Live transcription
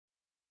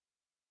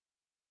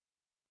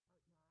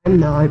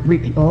Now, I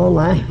preached all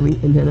last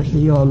week in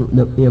Tennessee on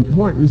the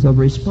importance of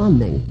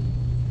responding.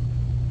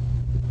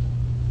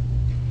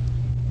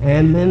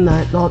 And then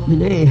I thought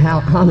today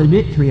how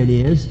contradictory it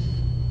is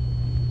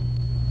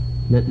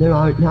that there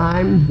are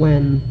times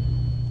when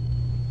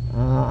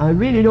I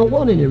really don't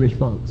want any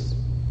response.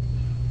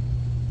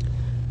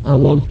 I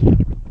want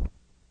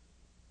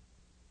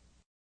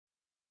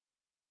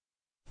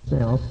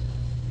myself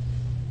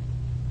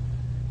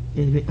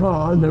is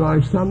because there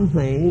are some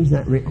things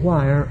that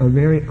require a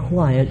very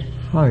quiet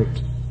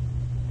heart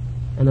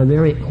and a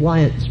very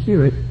quiet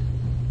spirit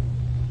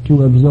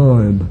to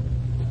absorb.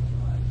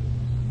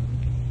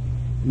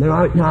 There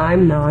are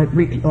times, now I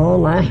preached all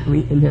last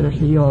week in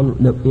Tennessee on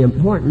the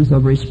importance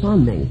of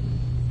responding.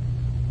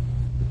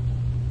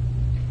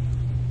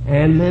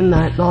 And then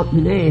I thought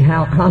today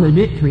how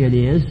contradictory it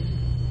is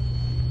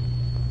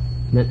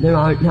that there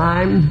are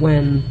times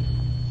when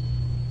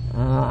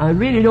I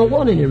really don't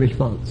want any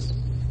response.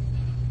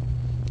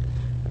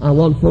 I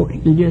want folks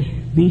to just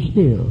be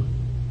still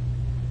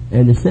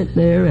and to sit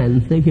there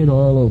and think it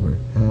all over.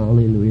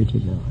 Hallelujah to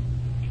God.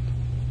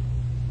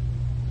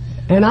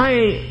 And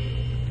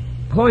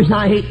of course,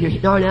 I hate to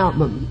start out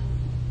by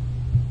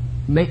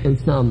making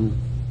some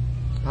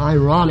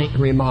ironic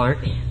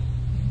remarks,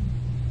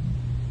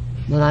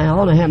 but I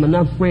ought to have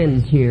enough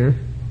friends here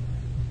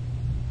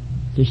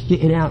to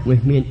stick it out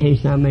with me in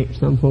case I make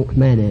some folks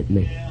mad at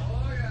me.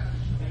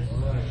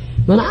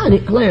 But I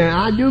declare,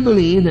 I do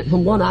believe that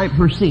from what I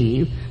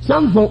perceive,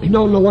 some folks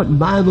don't know what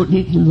Bible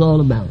teaching is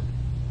all about.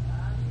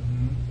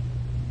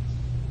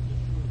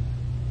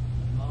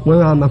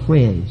 Where are my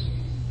friends?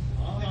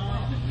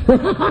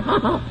 But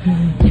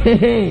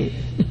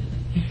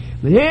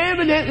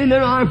evidently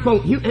there are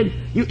folks, you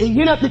can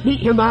get up to teach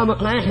your Bible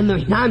class and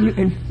there's times you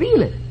can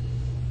feel it.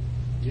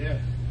 Yeah.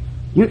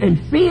 You can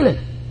feel it.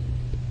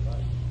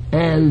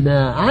 And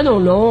I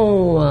don't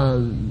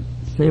know,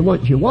 say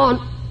what you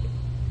want.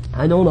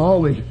 I don't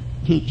always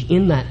teach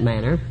in that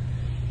manner.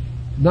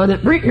 But a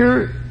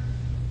preacher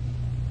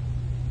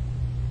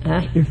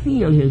has to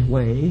feel his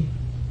way.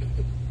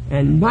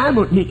 And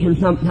Bible teaching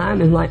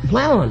sometimes is like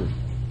plowing.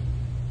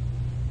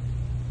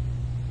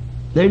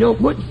 They don't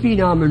put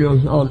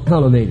speedometers on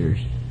elevators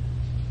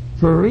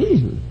for a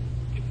reason.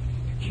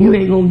 You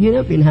ain't gonna get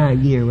up in high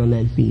gear on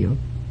that field.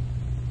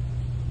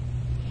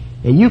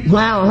 And you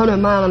plow 100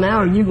 miles an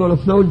hour and you're gonna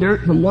throw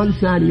dirt from one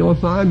side of your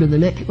farm to the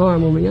next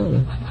farm over the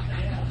other.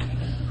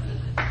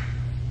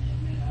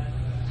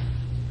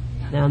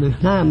 Now there's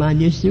time I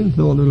just soon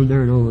throw a little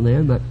dirt over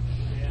there, but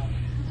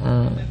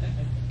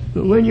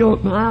when you're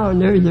plowing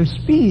there's a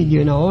speed,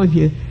 you know, one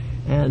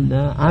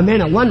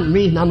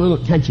reason I'm a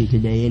little touchy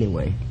today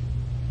anyway.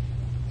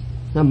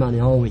 Somebody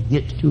always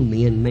gets to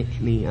me and makes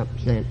me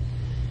upset.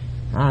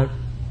 I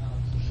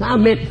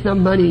met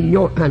somebody in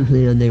your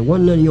country the other day,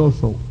 one of your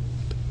folk.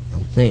 I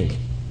don't think.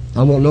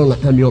 I won't know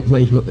like come to your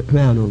place look the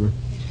crowd over.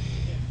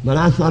 But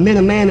I met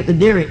a man at the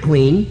Dairy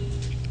Queen,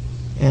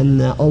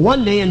 and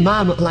one day in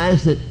Bible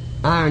class at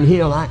Iron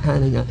Hill, I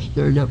kind of got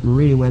stirred up and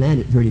really went at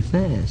it pretty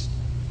fast.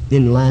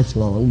 Didn't last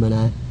long, but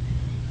I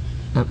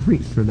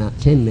preached for about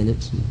 10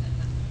 minutes and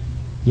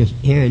just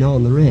carried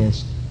on the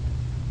rest.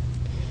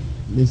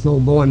 This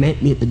old boy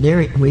met me at the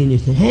Dairy Queen. He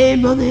said, "Hey,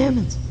 Brother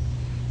Evenss,"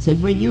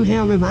 said, "when you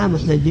held revival,"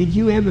 said, did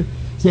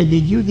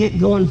you get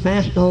going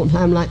fast all the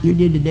time like you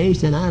did today?"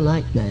 Said, "I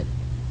like that."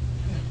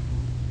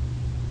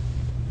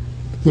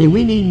 Said,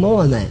 "We need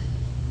more of that."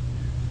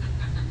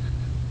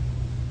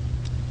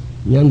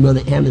 Young Brother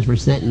Evenss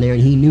was sitting there,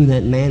 and he knew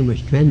that man was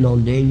treading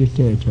on dangerous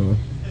territory.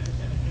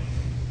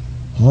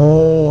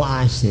 Oh,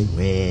 I said,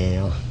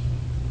 well,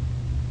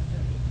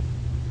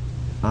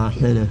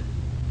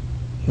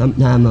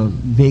 sometime a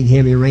big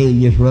heavy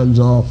rain just runs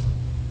off,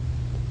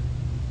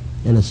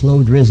 and a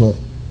slow drizzle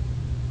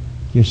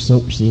just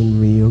soaks in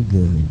real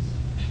good.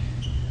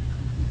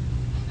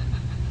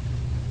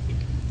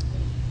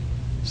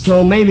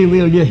 So maybe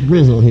we'll just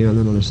drizzle here a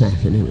little this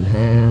afternoon.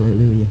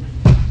 Hallelujah.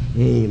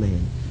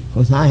 Amen. Of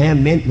course, I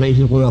have been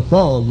places where a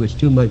fog was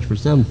too much for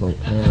some folks.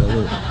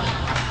 Hallelujah.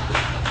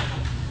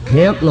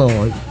 Help,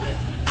 Lord.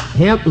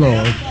 Help,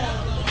 Lord.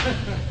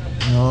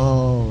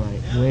 All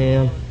right.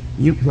 Well,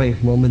 you pray for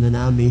a moment and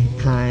I'll be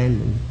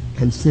kind and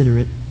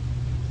considerate.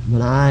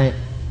 But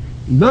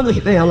Brother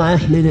Spell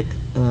asked me to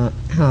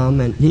come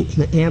and teach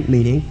the camp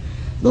meeting.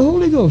 The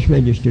Holy Ghost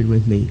registered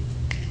with me.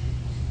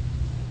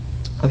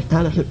 I was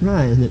kind of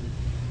surprised that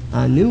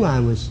I knew I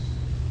was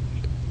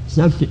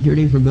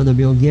substituting for Brother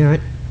Bill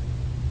Garrett,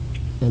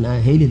 and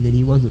I hated that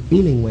he wasn't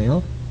feeling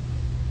well.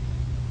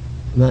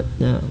 But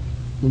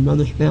when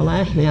Brother Spell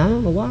asked me, I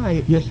don't know why,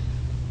 it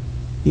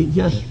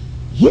just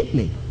hit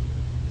me.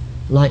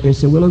 Like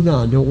it's the will of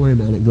God, don't worry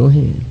about it, go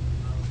ahead.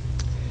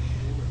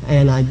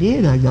 And I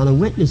did, I got a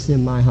witness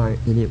in my heart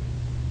that it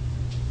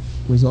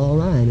was all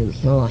right. And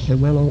so I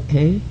said, well,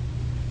 okay.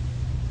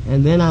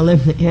 And then I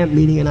left the camp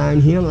meeting in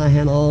Iron Hill, and I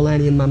had all that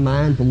in my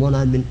mind from what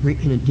I'd been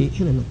preaching and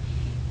teaching. And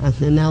I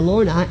said, now,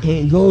 Lord, I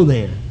can't go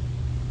there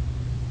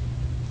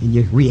and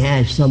just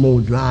rehash some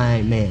old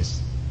dry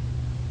mess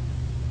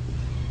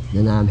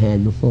that I've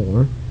had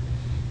before.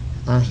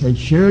 I said,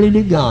 surely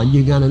to God,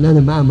 you got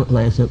another Bible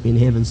class up in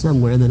heaven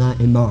somewhere that I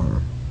can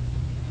borrow.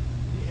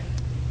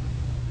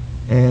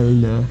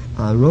 And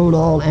I rode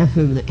all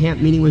after the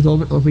camp meeting was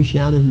over, we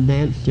shouted and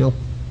danced till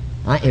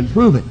I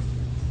improved it.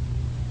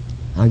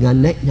 I got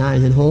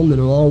neckties at home that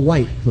are all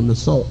white from the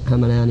salt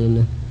coming out in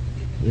the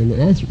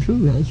that's true,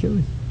 that's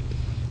true.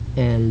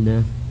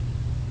 And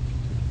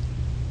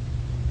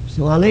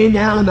so I laid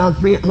down about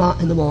 3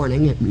 o'clock in the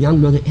morning at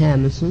young brother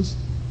Evenss's,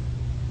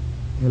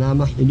 and I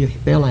must have just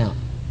fell out.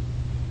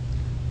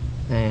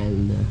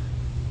 And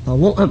I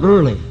woke up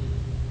early.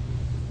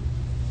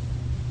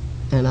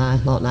 And I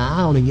thought, now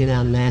I ought to get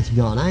out and ask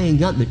God. I ain't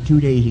got but 2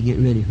 days to get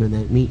ready for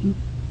that meeting.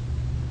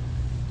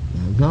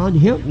 Now God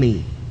help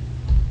me.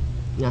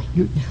 Now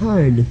it's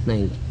hard to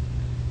think.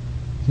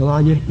 So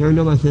I just turned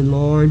over and said,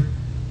 Lord,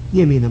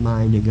 give me the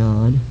mind of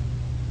God,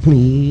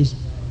 please.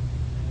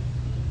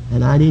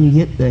 And I didn't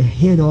get the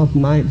head off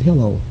my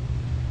pillow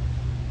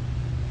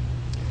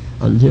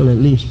until at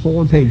least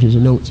 4 pages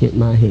of notes hit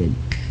my head.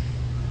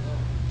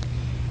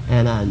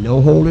 And I had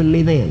no holding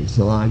me then.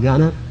 So I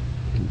got up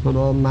and put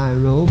on my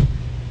robe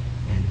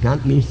and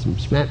got me some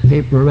scrap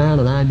paper around,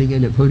 and I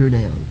began to put her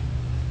down.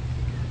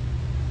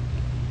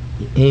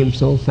 It came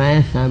so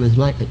fast I was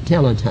like a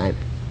teletype.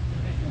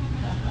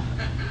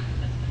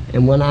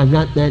 And when I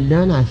got that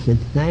done, I said,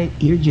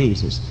 thank you,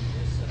 Jesus.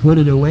 Put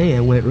it away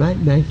and went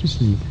right back to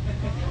sleep.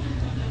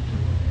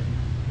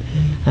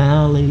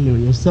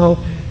 Hallelujah. So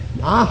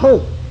I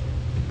hope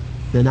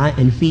that I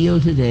can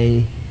feel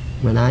today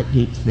when I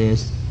teach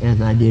this as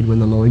I did when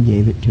the Lord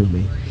gave it to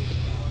me.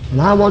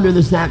 And I wonder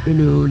this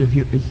afternoon if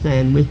you could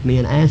stand with me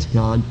and ask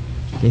God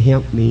to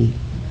help me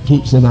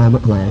teach the Bible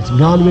class.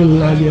 God really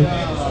love you.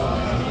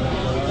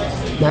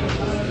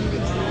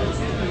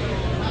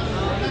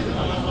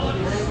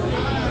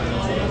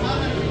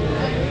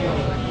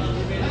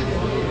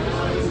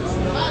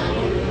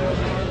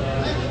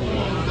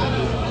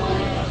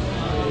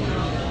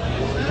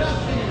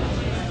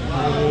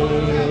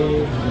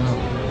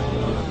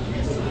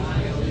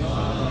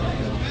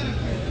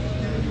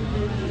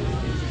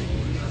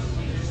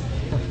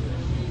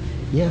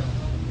 Yeah.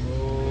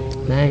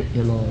 Thank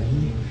you, Lord.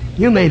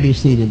 You may be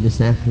seated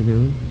this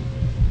afternoon.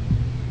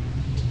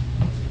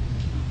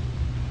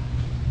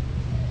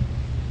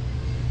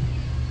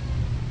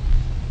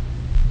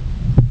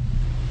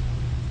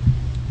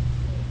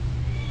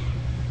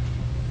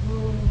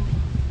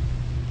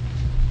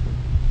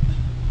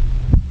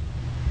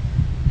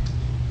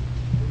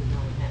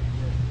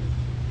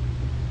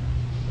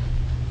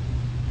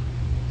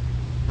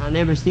 I've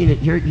never seen a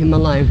church in my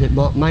life that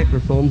bought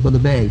microphones with a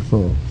bag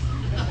full.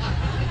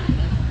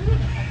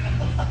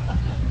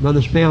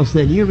 Brother Spell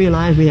said, you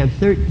realize we have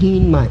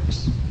 13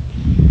 mics.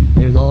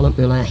 They was all up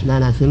there last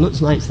night. I said,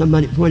 looks like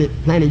somebody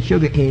planted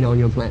sugar cane on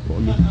your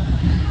platform.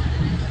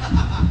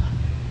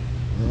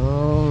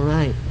 All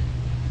right.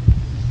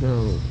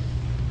 So,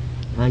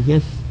 I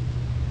guess,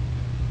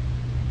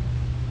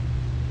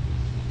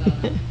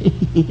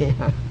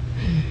 yeah,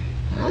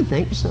 I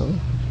think so.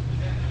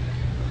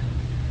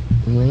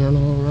 Well,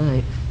 all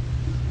right.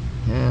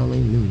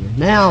 Hallelujah.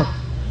 Now,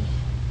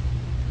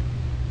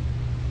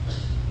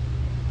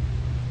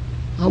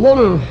 I want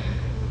to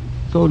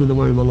go to the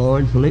word of the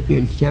Lord,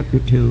 Philippians chapter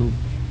 2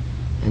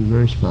 and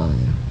verse 5.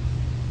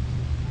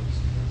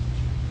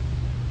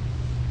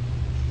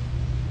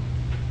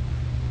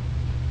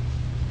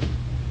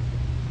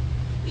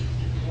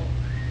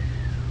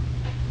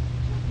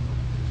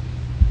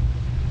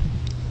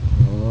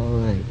 All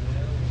right.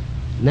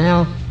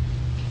 Now,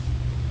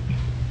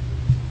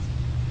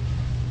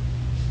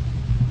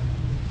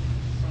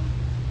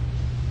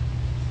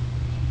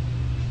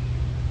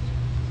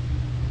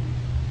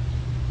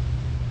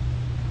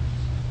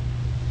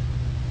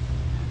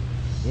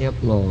 yep,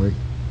 Lord.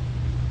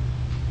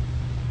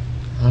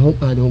 I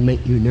hope I don't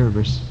make you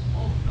nervous.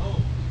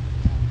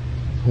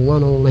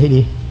 One old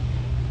lady,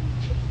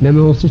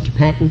 remember old Sister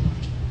Baton?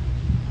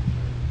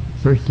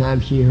 First time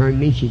she heard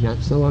me, she got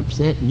so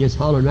upset and just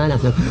hollered right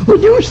out there, well,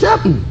 do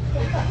something!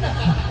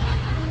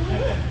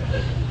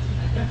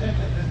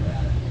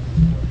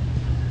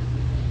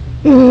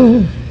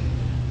 Well,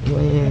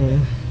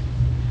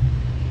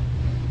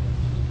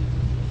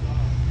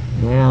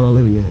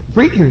 hallelujah.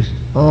 Preachers,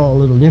 all a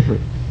little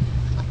different.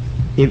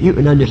 If you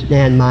can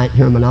understand my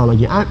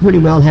terminology, I pretty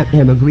well have to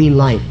have a green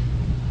light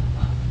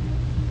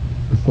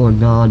before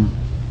God.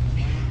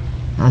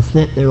 I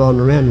sit there on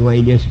the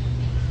runway just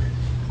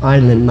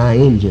idling my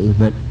engines,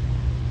 but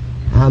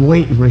I'm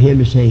waiting for him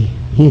to say,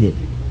 hit it.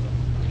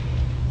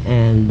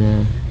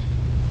 And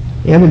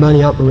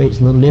everybody operates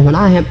a little different.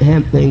 I have to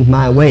have things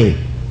my way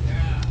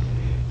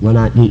when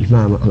I teach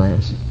Bible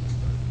class.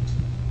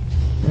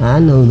 I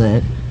know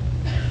that.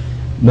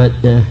 But,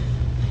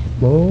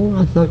 oh,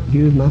 I thought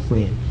you was my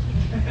friend.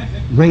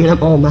 Bringing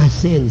up all my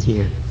sins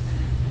here.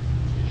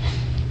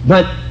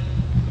 But,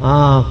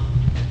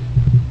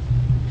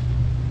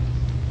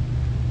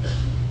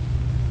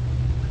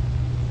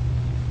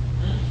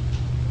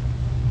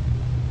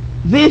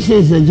 this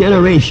is a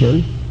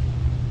generation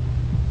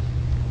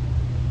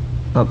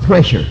of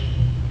pressure.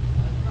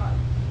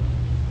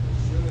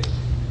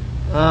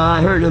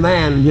 I heard a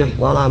man just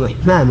while I was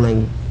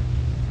traveling,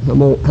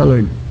 some old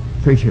colored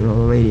preacher on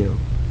the radio.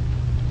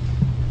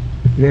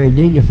 Very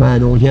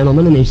dignified old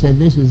gentleman, and he said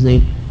this is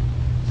the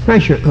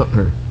pressure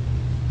cooker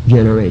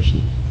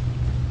generation.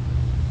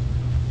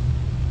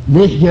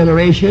 This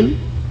generation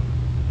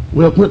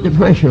will put the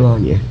pressure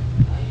on you.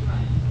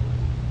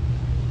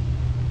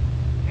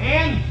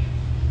 And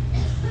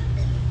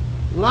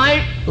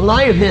life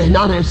is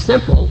not as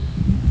simple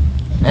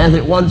as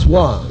it once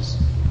was.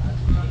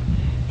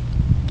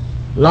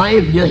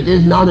 Life just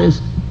is not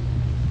as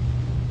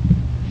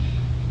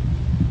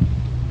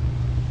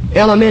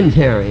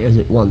elementary as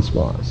it once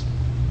was.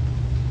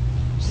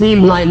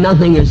 Seems like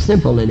nothing is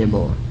simple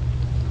anymore.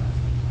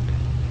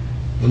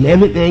 And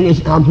everything is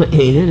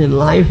complicated, and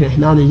life is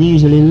not as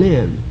easily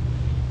lived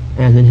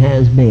as it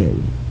has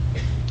been.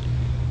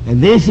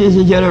 And this is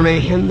a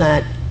generation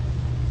that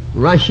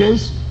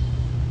rushes,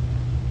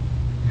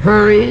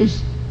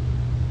 hurries,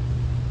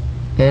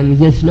 and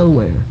gets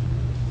nowhere.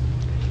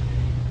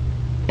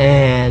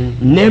 And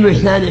never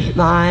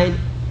satisfied.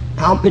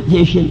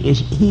 Competition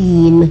is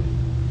keen.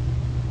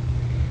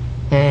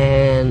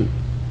 And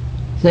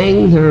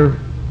things are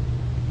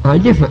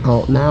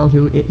difficult now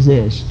to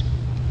exist.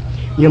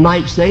 You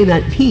might say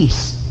that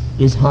peace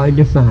is hard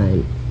to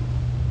find.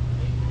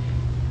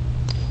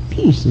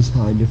 Peace is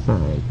hard to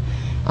find.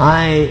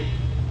 I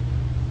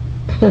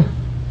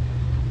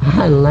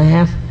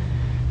laugh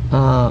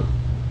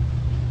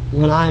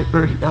when I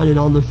first started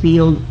on the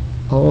field,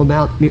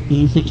 about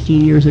 15,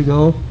 16 years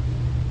ago.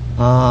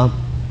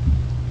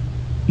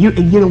 You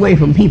can get away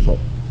from people.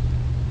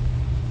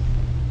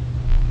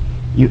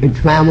 You can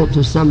travel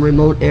to some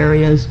remote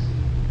areas,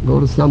 go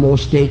to some old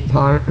state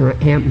park or a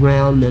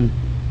campground, and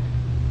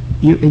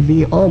you can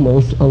be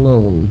almost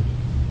alone.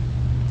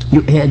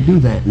 You can't do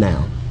that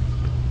now.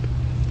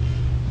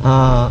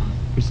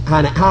 It's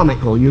kind of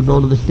comical. You go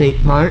to the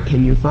state park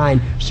and you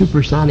find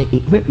supersonic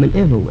equipment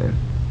everywhere.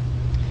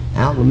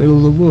 Out in the middle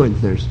of the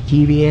woods, there's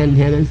TV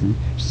antennas and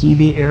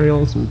CB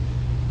aerials, and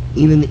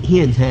even the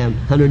kids have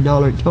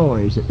 $100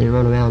 toys that they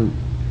run around and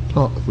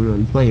talk through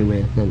and play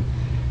with. And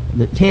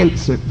the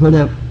tents are put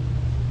up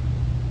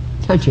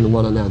touching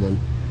one another, and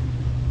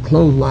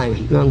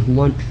clotheslines strung from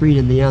one tree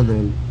to the other,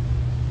 and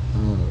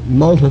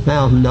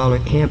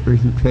multi-$1,000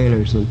 campers and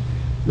trailers, and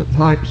the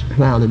park's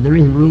crowded. There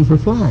isn't room for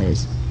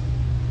flies.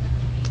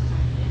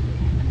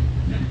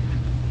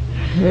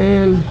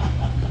 And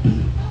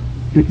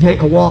you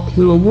take a walk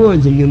through the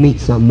woods and you meet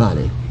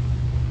somebody.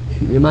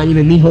 You might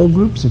even meet whole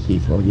groups of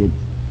people.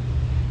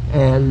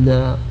 And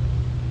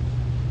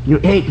you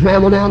can't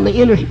travel down the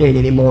interstate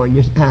anymore and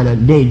just kind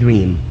of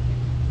daydream.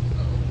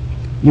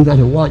 You got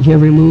to watch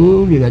every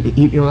move. You got to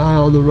keep your eye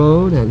on the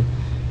road. And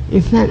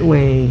it's that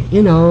way,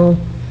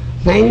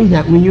 things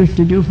that we used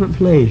to do for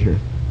pleasure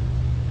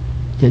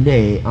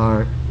today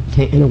are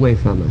taken away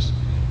from us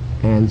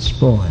and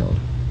spoiled.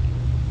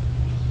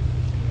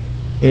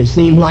 It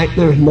seems like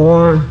there's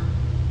more,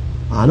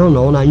 I don't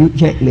know, now you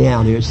check me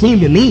out here. It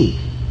seems to me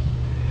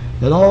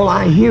that all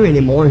I hear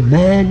anymore is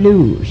bad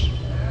news.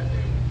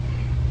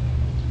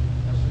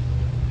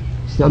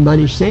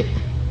 Somebody's sick,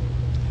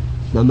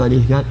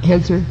 somebody's got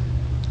cancer,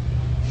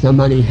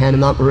 somebody's had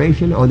an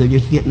operation, or they're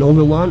just getting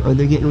over one, or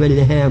they're getting ready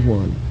to have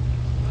one.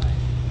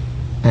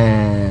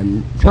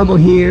 And trouble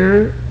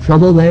here,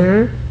 trouble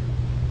there,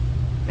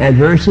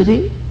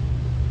 adversity,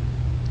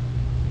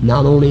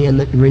 not only in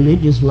the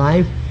religious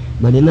life,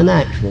 but in the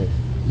natural.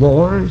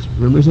 Wars,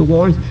 rumors of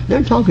wars.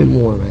 They're talking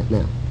war right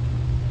now.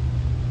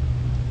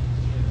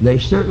 They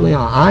certainly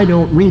are. I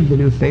don't read the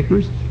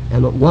newspapers,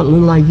 and what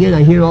little I get,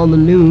 I hear on the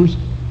news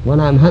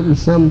when I'm hunting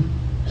some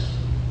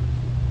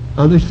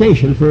other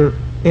station for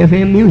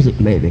FM music,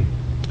 maybe.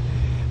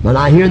 But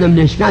I hear them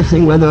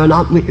discussing whether or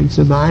not we can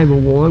survive a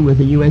war with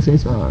the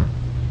USSR.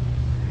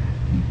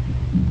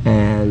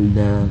 And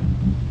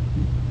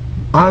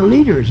our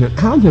leaders are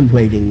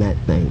contemplating that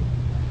thing.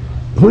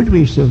 Could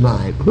we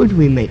survive? Could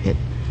we make it?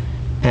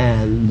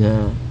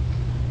 And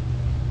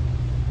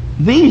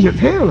these are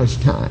perilous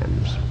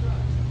times.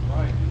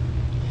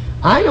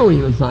 I don't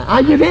even find,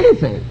 I'd give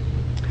anything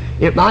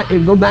if I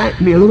could go back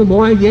to be a little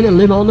boy again and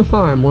live on the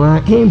farm where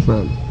I came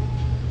from.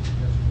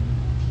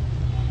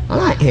 Well,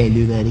 I can't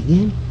do that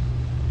again.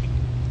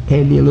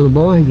 Can't be a little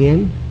boy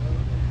again.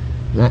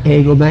 And I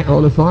can't go back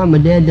on the farm. My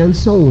dad done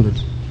sold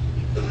it.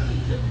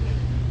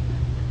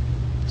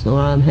 So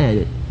I've had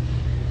it.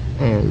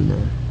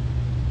 And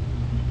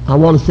I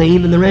want to say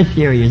even the rest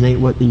areas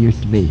ain't what they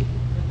used to be.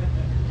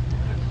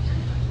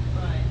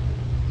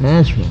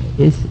 That's right.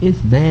 It's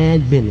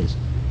bad business.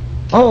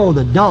 Oh,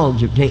 the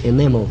dogs are taking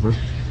them over.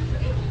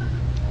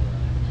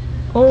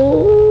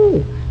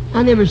 Oh,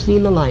 I never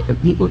seen the like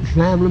of people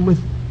traveling with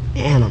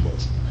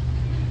animals.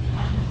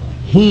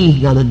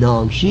 He's got a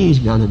dog. She's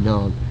got a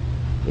dog.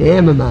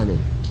 Everybody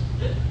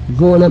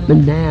going up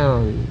and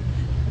down.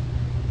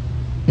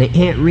 They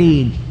can't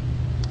read.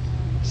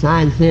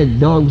 Sign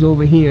said dogs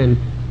over here, and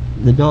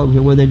the dogs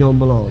are where they don't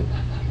belong.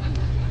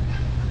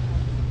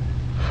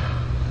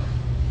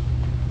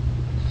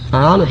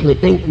 I honestly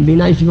think it'd be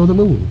nice to go to the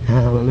moon.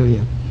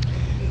 Hallelujah.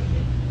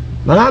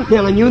 But I'm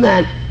telling you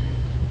that,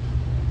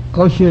 of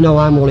course you know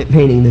I'm only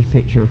painting this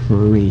picture for a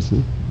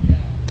reason.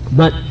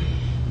 But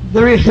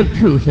there is some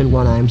truth in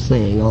what I'm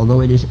saying,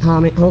 although it is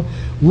comical.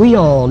 We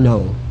all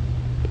know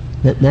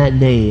that that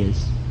day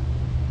is.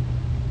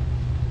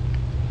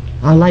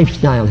 Our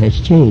lifestyle has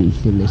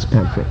changed in this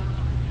country.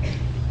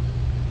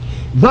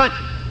 But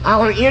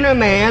our inner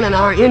man and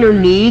our inner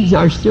needs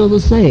are still the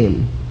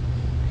same.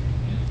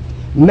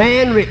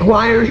 Man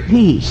requires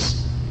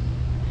peace.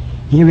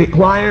 He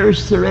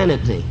requires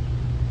serenity.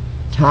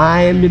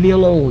 Time to be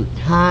alone.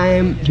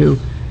 Time to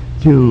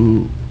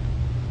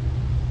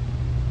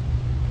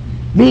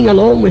being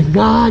alone with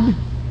God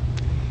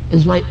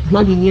is like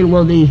plugging in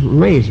one of these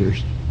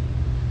razors.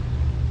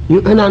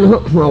 You can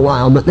unhook for a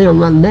while, but they'll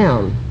run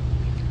down.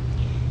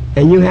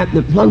 And you have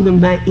to plug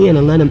them back in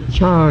and let them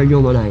charge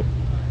overnight.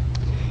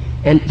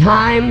 And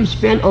time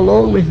spent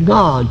alone with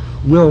God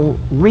will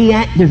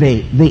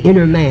reactivate the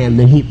inner man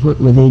that He put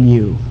within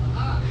you.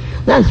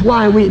 That's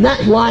why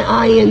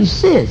I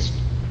insist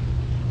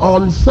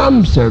on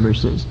some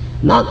services,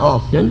 not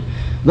often,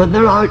 but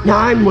there are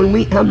times when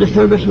we come to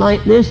service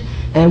like this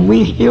and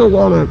we still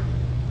want to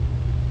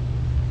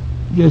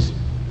just,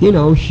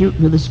 shoot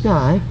to the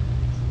sky.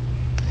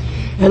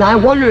 And I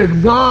wonder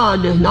if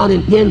God does not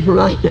intend for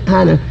us to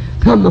kind of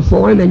come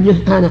before Him and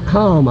just kind of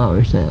calm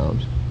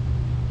ourselves.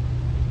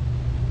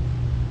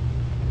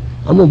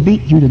 I'm going to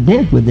beat you to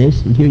death with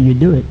this until you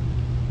do it.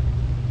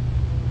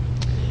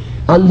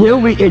 Until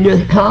we can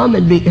just come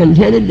and be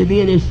contented to be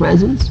in His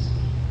presence,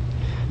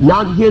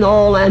 not get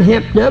all that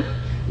hipped up,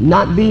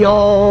 not be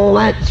all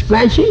that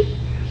scratchy,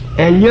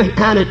 and just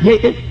kind of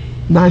take it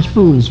by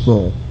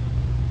spoonsful.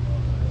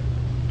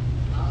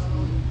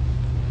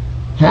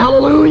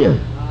 Hallelujah.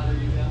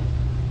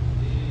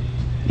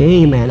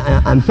 Amen.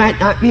 In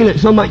fact, I feel it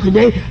so much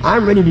today,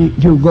 I'm ready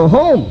to go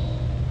home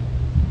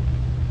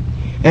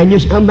and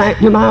just come back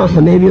to my house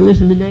and maybe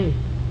listen today.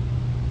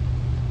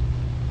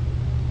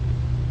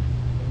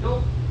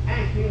 Don't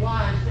ask me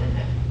why I said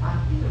that. I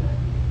feel that.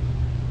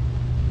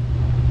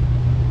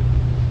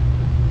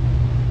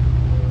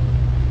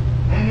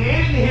 And the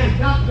enemy has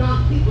got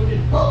God's people to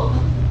hold.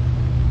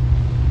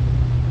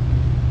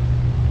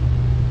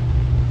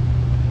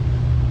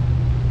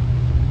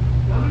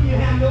 Some of you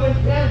have no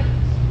intelligence.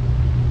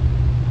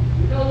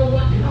 You don't know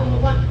what.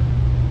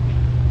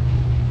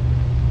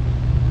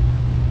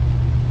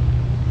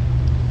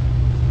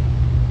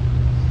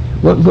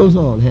 What goes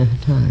on half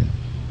the time?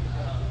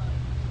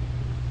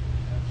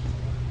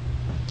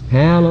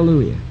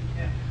 Hallelujah.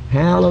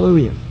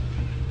 Hallelujah.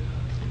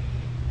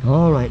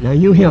 All right, now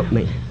you help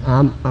me.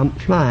 I'm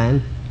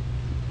trying,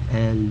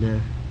 and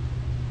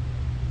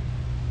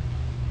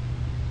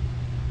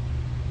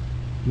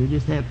you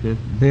just have to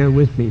bear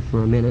with me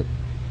for a minute.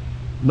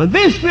 But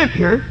this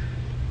scripture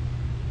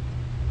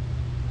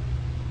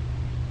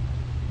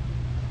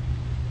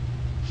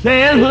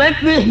says, "Let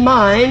this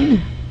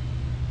mind."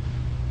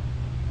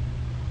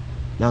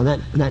 Now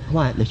that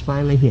quietness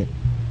finally hit.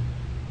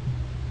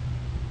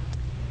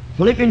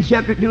 Philippians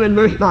chapter 2 and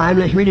verse 5,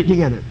 let's read it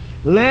together.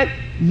 "Let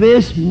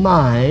this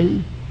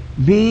mind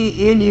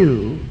be in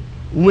you,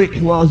 which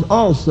was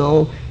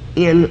also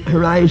in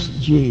Christ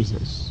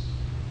Jesus."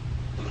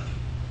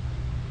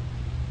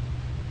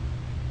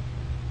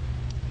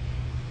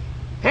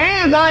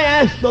 As I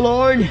asked the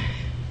Lord,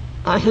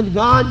 I said,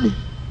 "God,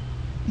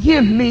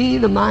 give me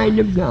the mind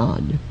of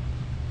God."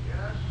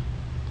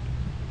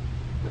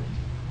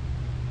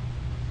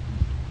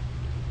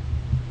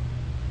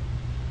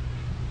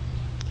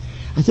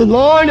 I said,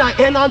 "Lord, I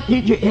cannot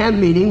teach a camp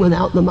meeting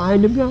without the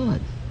mind of God."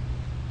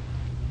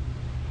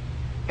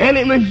 And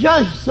it was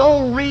just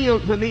so real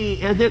to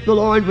me, as if the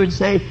Lord would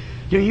say,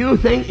 "Do you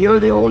think you're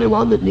the only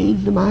one that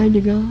needs the mind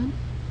of God?"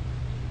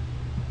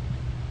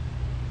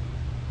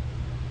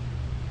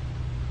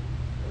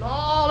 And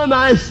all of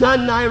my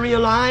sudden I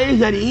realized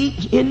that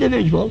each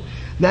individual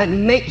that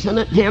makes an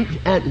attempt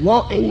at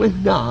walking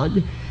with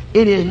God,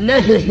 it is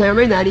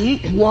necessary that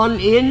each one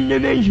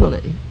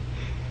individually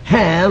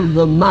have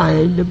the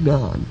mind of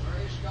God.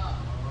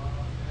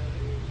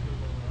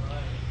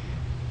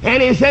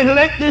 And He said,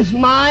 "Let this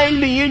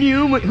mind be in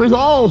you, which was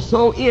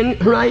also in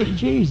Christ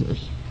Jesus."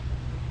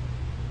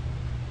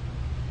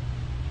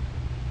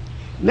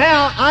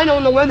 Now, I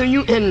don't know whether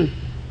you can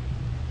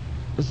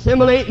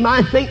assimilate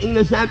my thinking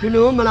this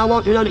afternoon, but I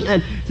want you to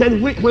understand. It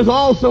said, "which was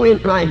also in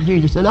Christ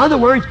Jesus." In other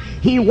words,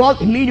 He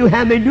wants me to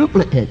have a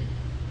duplicate.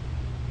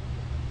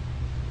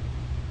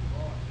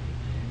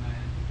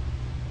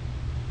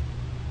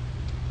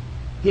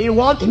 He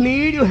wants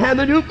me to have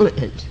a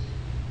duplicate.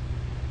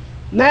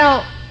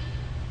 Now,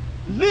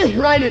 this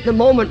right at the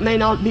moment may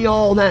not be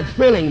all that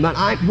thrilling, but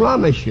I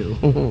promise you,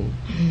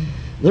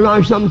 there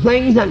are some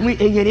things that we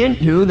can get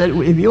into that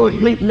if you're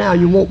asleep now,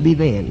 you won't be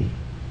then.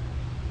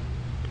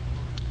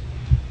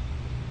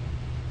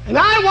 And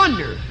I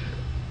wonder,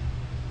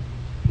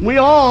 we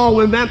all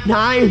were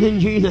baptized in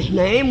Jesus'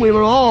 name. We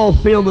were all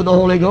filled with the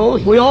Holy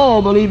Ghost. We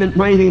all believe in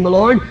praising the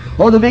Lord,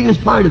 or the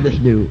biggest part of us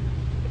do.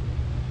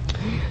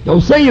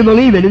 Don't say you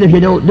believe in it if you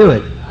don't do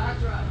it.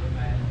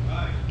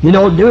 You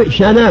don't do it,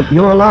 shut up.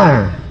 You're a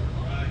liar.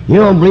 You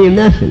don't believe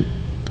nothing.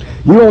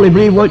 You only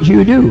believe what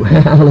you do.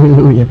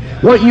 Hallelujah.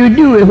 What you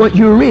do is what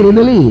you really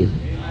believe.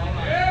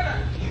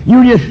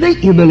 You just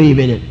think you believe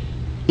in it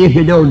if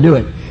you don't do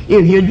it.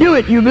 If you do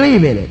it, you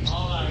believe in it.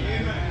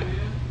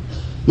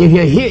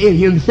 If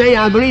you say,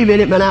 I believe in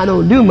it, but I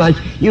don't do much,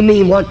 you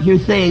mean what you're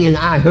saying is,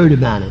 I heard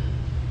about it.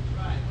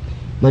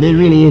 But it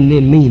really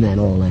didn't mean that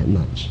all that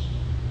much.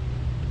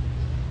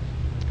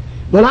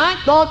 But I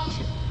thought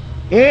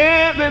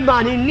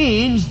everybody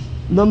needs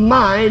the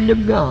mind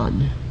of God.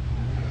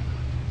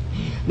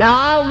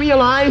 Now I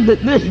realize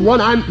that this one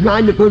I'm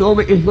trying to put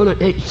over is going to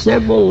take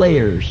several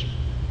layers.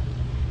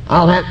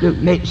 I'll have to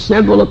make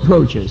several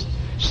approaches,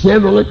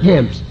 several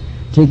attempts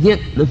to get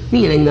the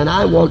feeling that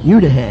I want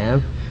you to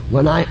have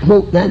when I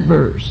quote that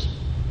verse.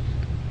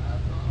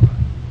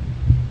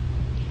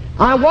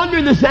 I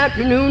wonder this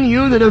afternoon,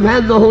 you that have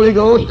had the Holy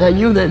Ghost and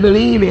you that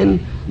believe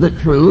in the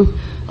truth,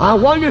 I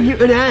wonder if you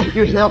could ask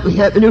yourself this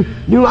afternoon,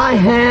 do I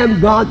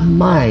have God's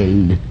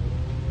mind?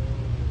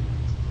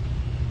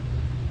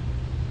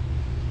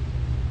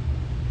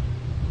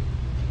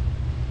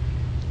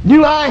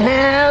 Do I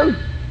have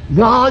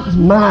God's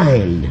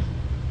mind?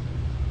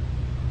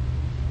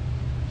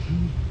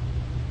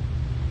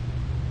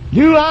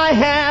 Do I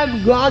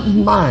have God's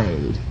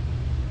mind?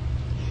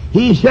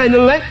 He said,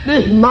 let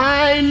this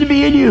mind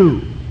be in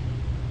you.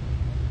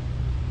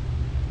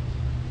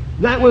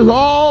 That was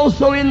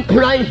also in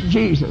Christ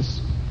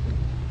Jesus.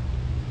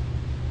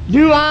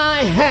 Do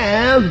I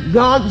have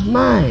God's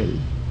mind?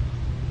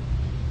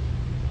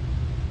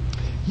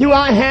 Do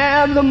I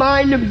have the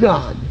mind of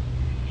God?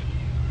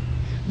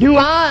 Do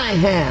I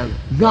have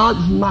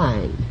God's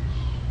mind?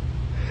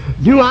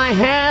 Do I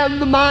have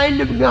the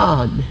mind of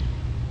God?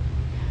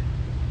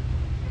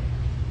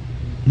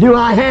 Do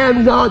I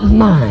have God's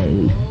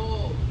mind?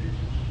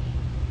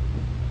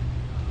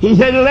 He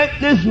said, let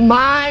this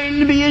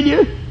mind be in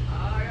you.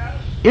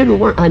 It'll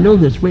work. I know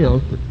this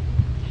will.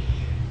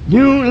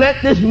 Do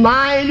let this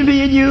mind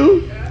be in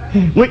you,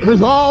 which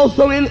was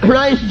also in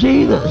Christ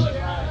Jesus.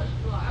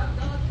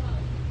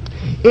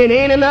 It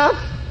ain't enough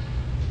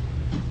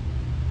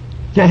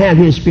to have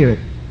His Spirit.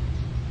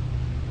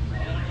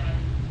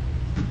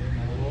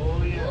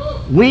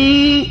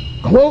 We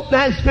quote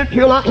that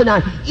scripture a lot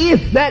tonight.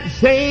 If that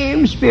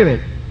same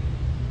Spirit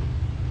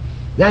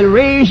that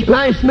raised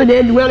Christ from the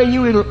dead dwell in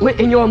you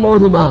in your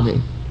mortal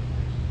body,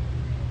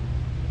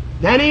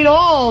 that ain't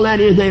all that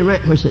is a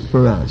requisite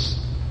for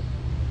us.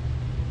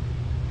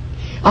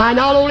 I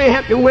not only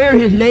have to wear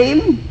His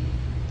name,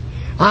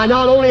 I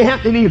not only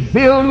have to be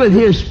filled with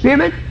His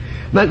Spirit,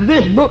 but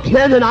this book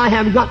says that I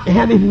have got to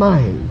have His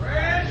mind.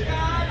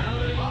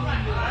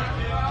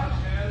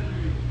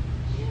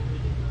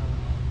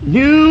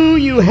 Do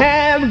you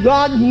have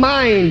God's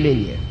mind in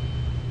you?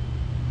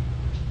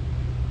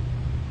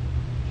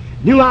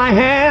 Do I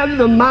have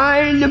the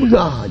mind of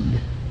God?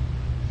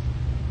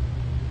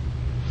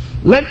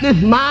 Let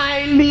this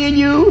mind be in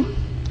you,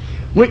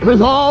 which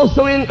was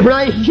also in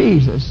Christ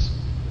Jesus.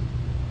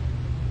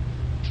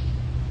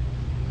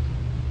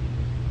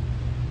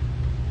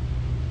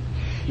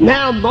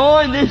 Now,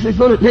 boy, this is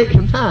going to take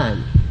some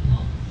time.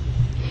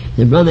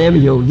 And Brother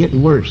Evenss, you're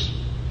getting worse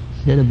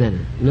instead of better.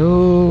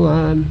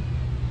 No,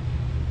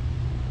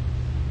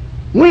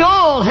 we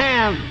all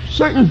have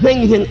certain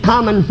things in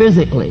common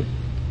physically.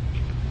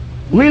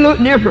 We look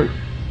different.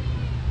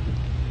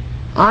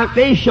 Our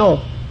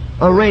facial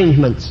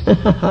arrangements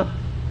are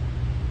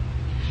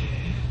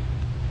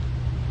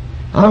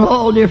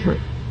all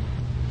different.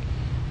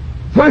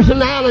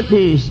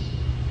 Personalities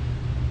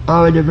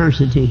are a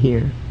diversity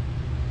here.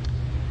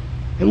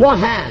 And what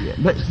have you.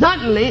 But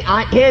suddenly,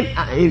 I can't,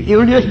 if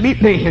you'll just be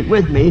patient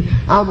with me,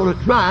 I'm going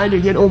to try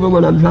to get over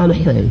what I'm trying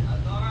to say.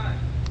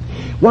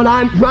 What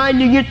I'm trying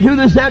to get to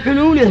this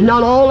afternoon is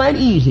not all that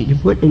easy to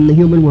put in the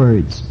human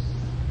words.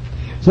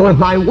 So if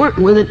I work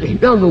with it,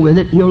 struggle with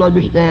it, you'll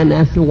understand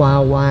after a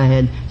while why I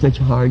had such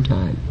a hard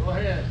time. Go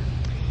ahead.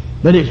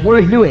 But it's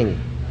worth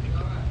doing.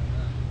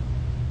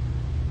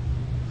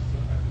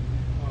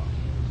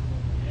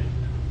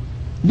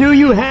 Do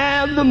you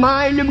have the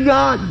mind of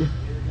God?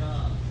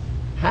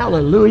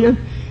 Hallelujah.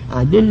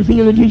 I didn't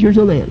feel the teacher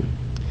till then.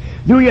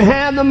 Do you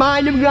have the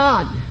mind of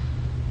God?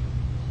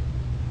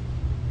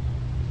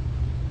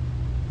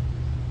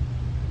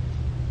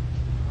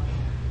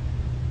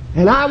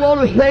 And I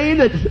want to say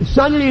that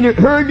suddenly it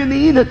occurred to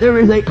me that there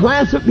is a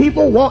class of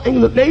people walking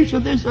the face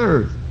of this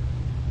earth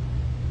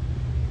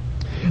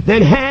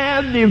that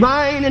have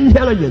divine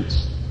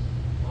intelligence.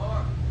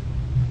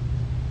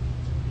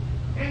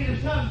 And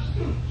there's some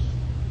scoops.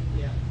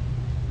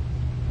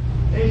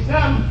 There's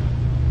some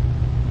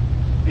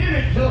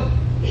spiritual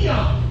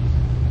eons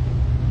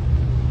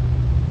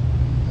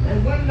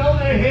and wouldn't know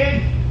their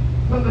head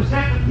from a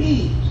sack of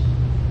peas.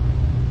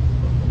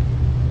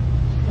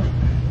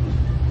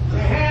 They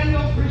have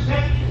no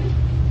perception.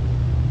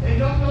 They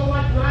don't know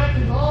what life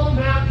is all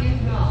about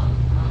in God.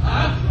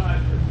 That's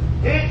right.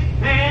 It's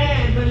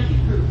bad, but it's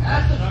true.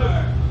 That's the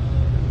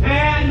truth.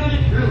 Bad, but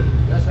it's true.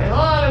 And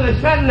all of a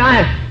sudden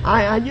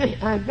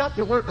I've got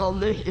to work on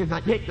this. If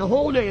I take the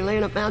whole day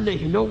laying a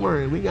foundation, don't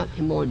worry. We got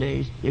 10 more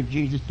days if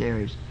Jesus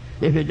tarries.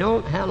 If you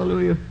don't,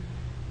 hallelujah,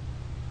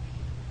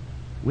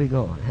 we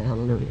gone.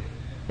 Hallelujah.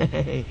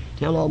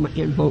 Tell all my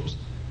kin folks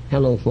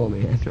hello for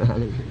me after I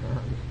leave.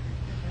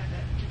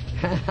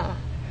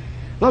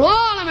 But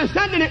all of a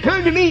sudden it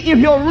occurred to me, if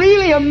you're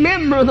really a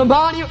member of the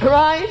body of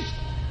Christ,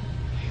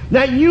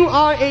 that you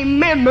are a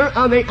member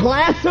of a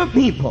class of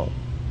people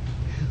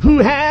who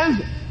has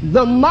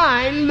the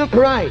mind of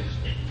Christ.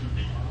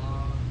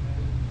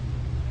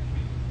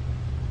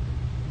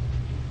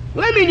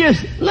 Let me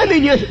just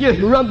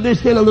rub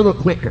this in a little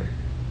quicker.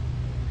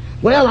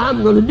 Well,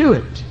 I'm going to do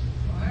it.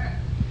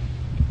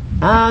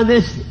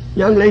 This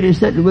young lady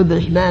sitting with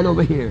this man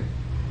over here.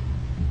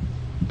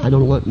 I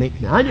don't know what makes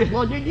me. I just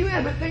want, did you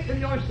ever think of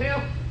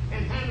yourself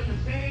as having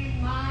the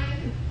same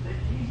mind that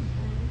Jesus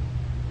had?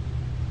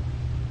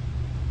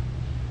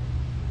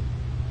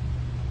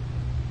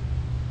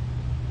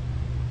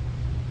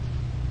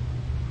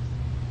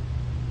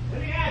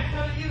 Let me ask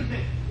some of you,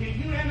 did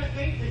you ever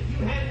think that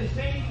you had the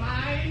same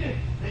mind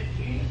that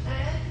Jesus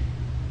had?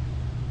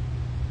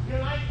 You're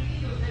like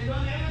me, you'll say, well,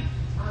 Evan,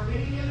 I'm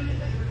reading evidence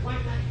that you're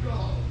quite that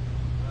strong.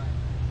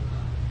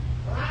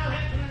 Well, I'll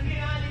have to admit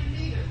I didn't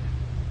either.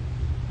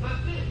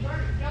 But this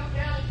verse jumped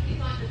out at me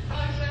like the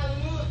title of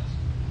the woods.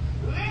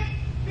 Let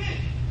this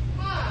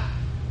mind.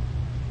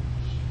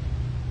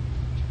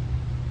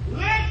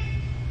 Let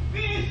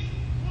this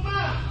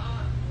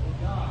mind. Oh,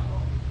 God.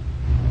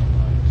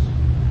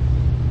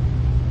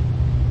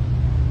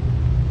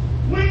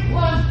 Which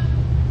was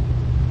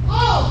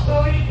also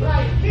in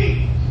Christ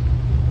Jesus,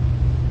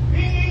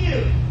 being in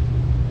you.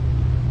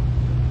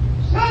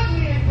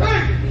 Suddenly it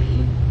occurred to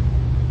me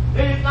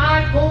that if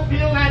I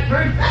fulfill that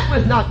verse, that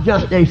was not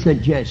just a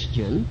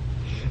suggestion.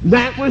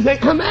 That was a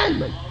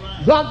commandment.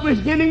 God was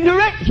giving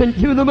direction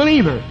to the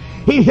believer.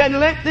 He said,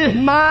 let this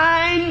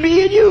mind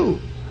be in you.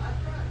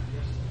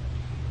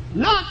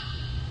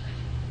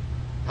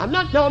 I'm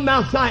not talking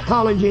about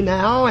psychology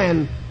now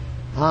and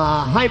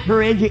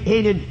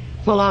hyper-educated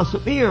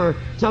philosophy or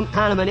some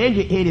kind of an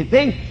educated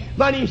thing,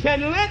 but he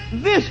said, let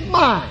this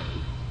mind,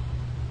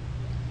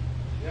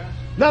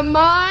 the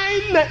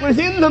mind that was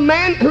in the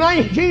man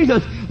Christ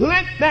Jesus,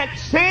 let that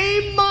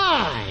same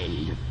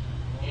mind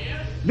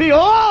be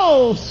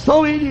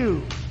also in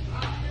you.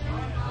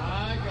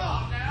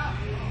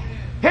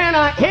 And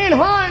I can't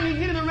hardly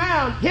get it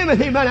around,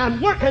 Timothy, but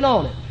I'm working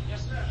on it.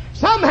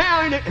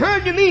 Somehow it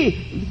occurred to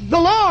me, the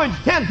Lord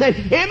said,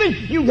 Evan,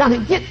 you've got to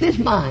get this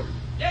mind.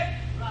 Yeah,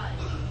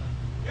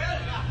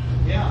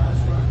 that's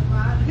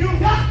right. You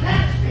got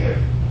that spirit.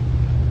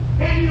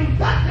 And you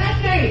got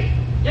that name.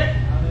 Yep.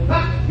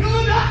 But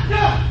you're not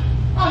done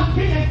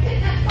until you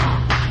get that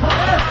mind.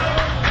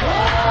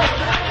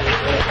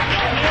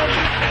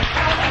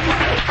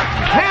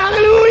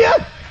 Hallelujah.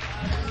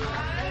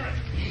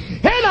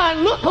 And I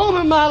look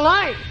over my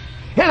life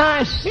and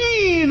I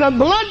see the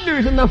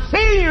blunders and the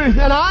failures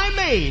that I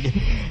made.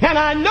 And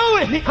I know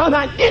it because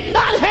I did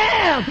not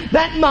have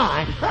that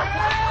mind.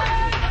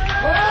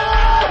 Oh,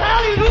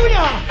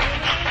 hallelujah.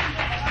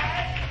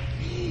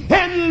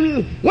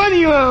 And whether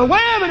you're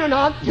aware of it or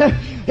not,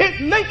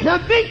 it makes a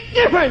big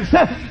difference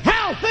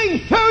how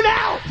things turn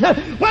out,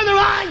 whether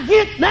I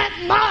get that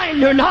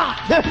mind or not.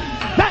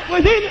 That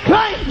was in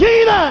Christ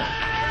Jesus.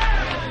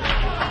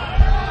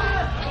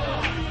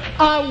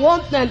 I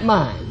want that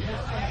mind.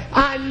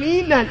 I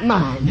need that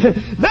mind.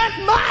 That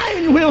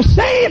mind will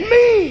save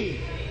me.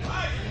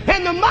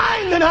 And the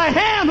mind that I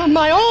have of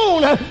my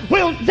own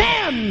will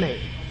damn me.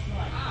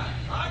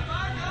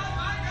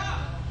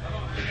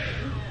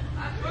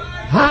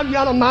 I've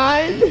got a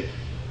mind.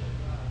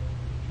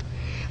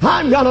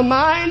 I've got a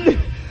mind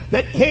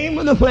that came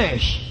with the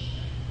flesh.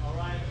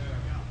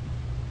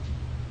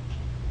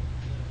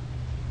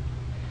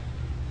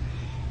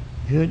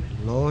 Good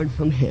Lord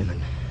from heaven.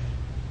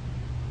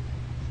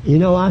 You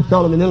know, I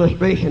thought of an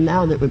illustration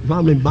now that would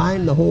probably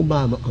bind the whole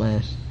Bible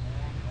class.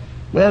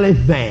 Well, it's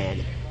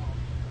bad.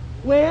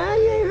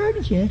 Well, you ain't heard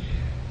it yet.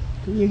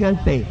 You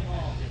got faith.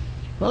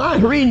 Well, I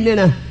was reading in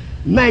a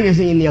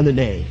magazine the other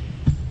day.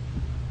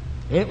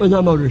 It was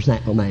a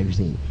motorcycle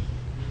magazine.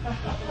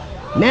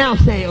 Now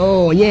say,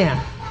 oh,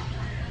 yeah.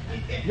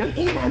 You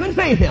ain't having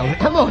faith, Elder.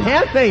 Come on,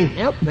 have faith.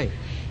 Help me.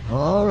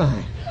 All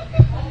right.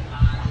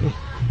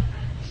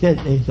 Said,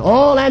 it's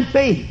all that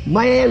faith.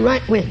 Man,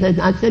 right with it.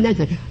 I said, that's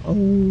it.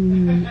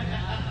 Oh.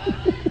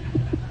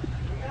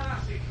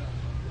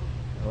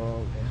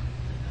 Oh,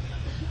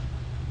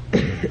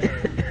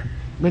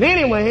 but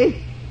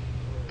anyway,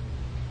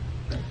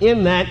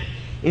 in that,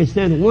 it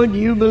says, would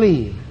you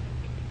believe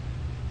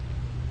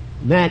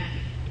that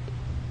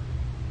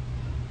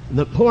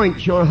the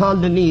Porsche your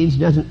Honda needs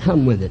doesn't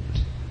come with it?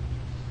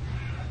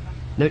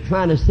 They're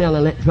trying to sell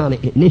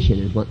electronic ignition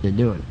is what they're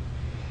doing.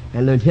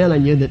 And they're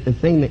telling you that the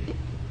thing that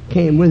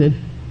came with it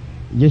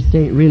just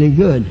ain't really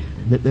good,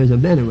 that there's a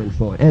better one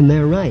for it. And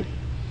they're right.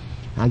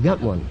 I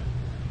got one.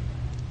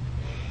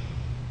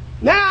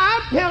 Now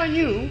I'm telling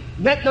you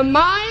that the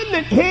mind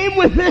that came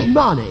with this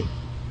body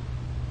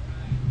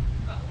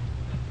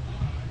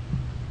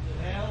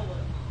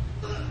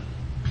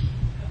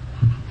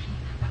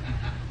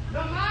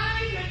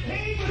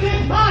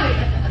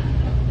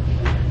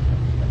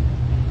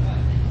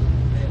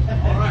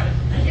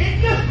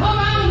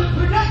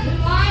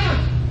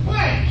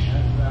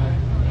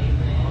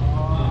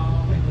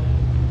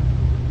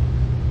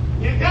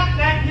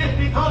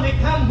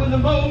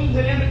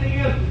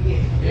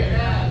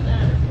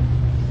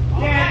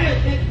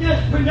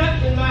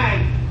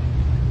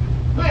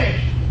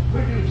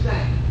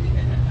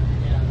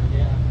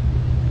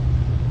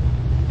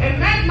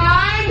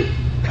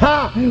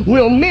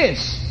will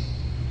miss.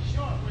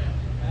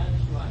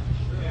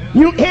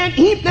 You can't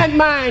keep that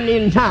mind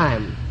in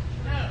time.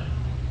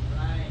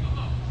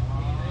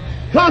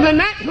 Because the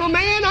natural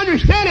man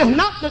understandeth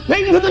not the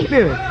things of the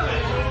Spirit.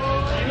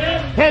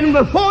 And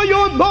before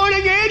you're born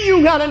again,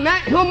 you got a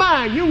natural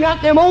mind. You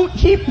got them old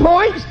cheap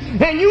points,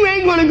 and you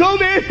ain't going to go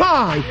very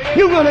far.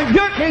 You're going to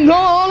jerk and go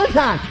all the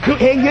time. You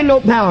ain't getting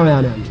no power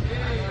out of them.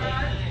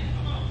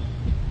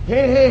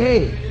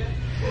 Hey.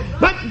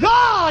 But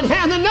God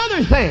has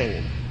another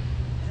thing.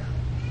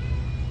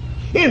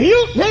 If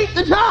you take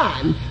the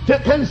time to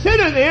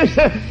consider this,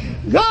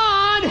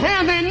 God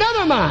has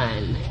another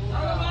mind.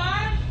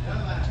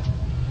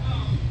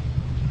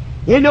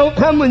 It don't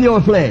come with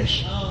your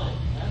flesh.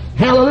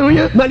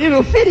 Hallelujah. But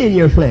it'll fit in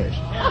your flesh.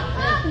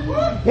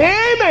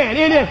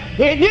 Amen.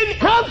 It didn't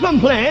come from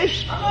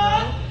flesh.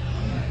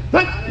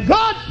 But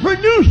God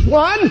produced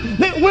one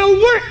that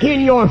will work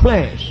in your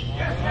flesh.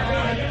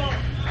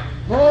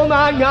 Oh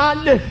my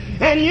God.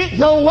 And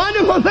it's a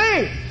wonderful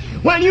thing.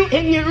 When you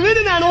can get rid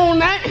of that old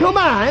natural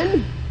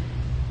mind,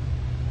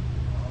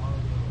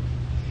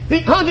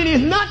 because it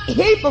is not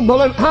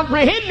capable of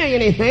comprehending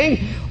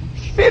anything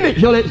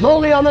spiritual, it's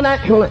only on the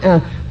natural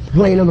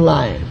plane of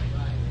life.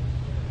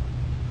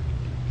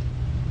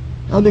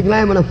 I'll be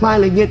glad when I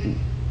finally get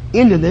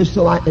into this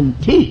so I can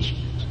teach.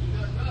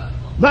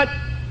 But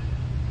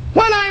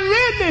when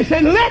I read this,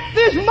 and let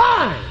this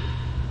mind.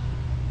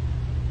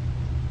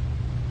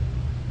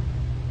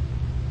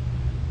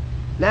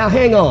 Now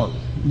hang on.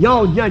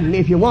 Y'all judge me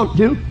if you want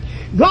to.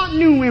 God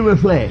knew we were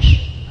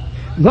flesh.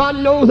 God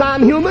knows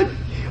I'm human.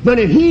 But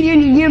if He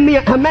didn't give me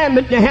a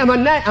commandment to have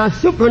a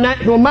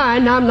supernatural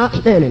mind, I'm not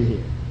standing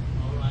here.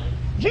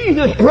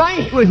 Jesus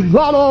Christ was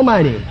God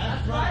Almighty.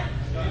 That's right.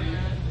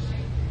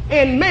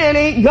 And man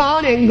ain't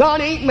God, and God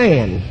ain't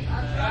man.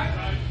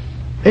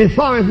 As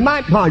far as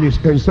my part is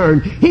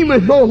concerned, He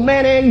was both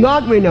man and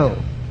God, we know.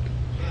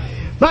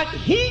 But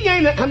He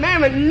gave the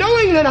commandment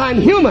knowing that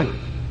I'm human,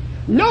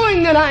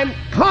 knowing that I'm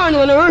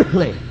carnal and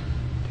earthly,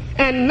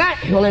 and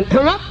natural and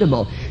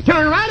corruptible,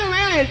 turned right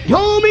around and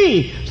told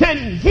me,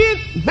 said, get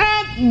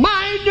that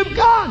mind of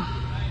God.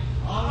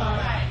 All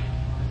right.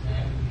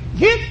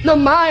 Get the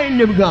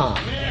mind of God.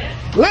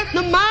 Let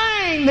the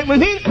mind that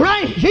was in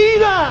Christ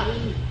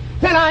Jesus,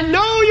 that I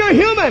know you're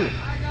human,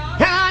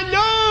 and I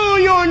know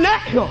you're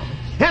natural,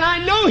 and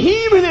I know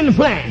He was in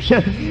flesh,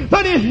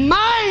 but His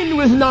mind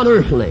was not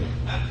earthly.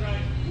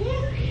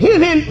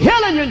 His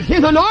intelligence,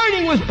 His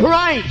anointing was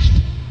Christ.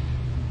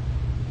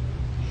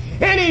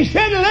 And He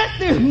said, let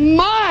this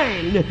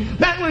mind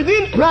that was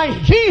in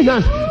Christ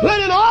Jesus, let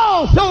it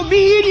also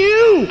be in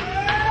you.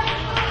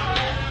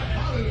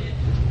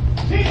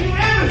 Did you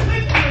ever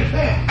think to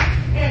yourself,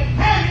 as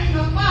having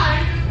the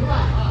mind of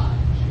Christ?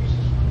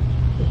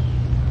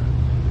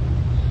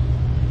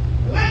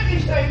 Let me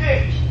say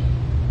this.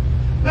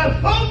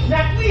 The folks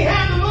that we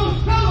have the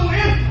most trouble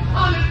with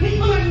are the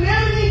people that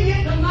never did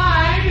get the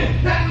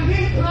mind that was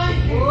in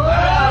Christ Jesus.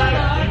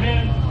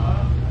 Amen.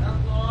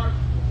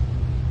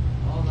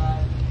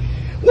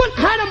 What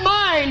kind of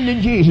mind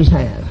did Jesus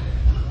have?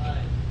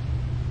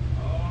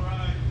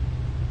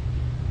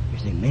 You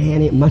say,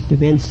 man, it must have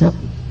been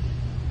something.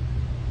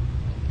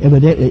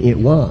 Evidently it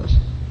was.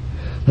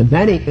 But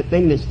that ain't the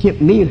thing that's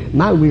tipped me,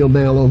 my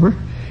wheelbarrow over.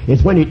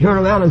 It's when He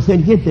turned around and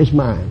said, get this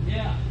mind.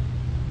 Yeah.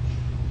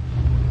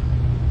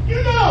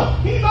 You know,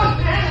 He must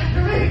have had a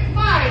terrific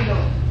mind,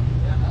 though.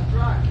 Yeah, that's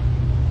right.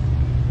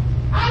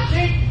 I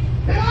think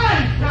that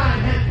Einstein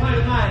had quite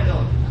a mind,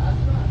 though.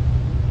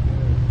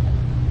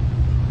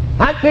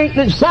 I think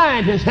that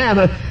scientists have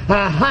a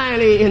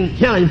highly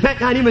intelligent. In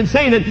fact, I'd even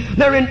say that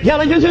their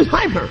intelligence is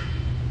hyper.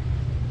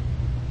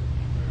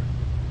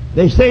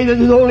 They say that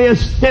there's only a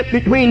step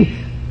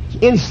between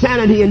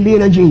insanity and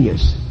being a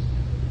genius.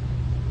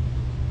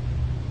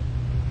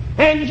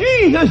 And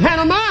Jesus had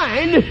a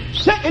mind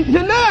second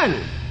to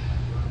none.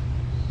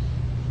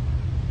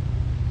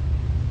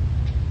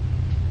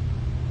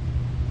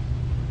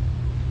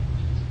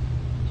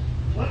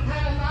 What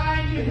kind of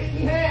mind do you think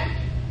He had?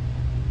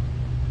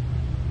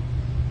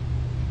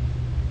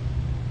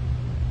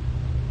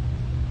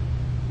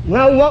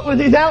 Well, what was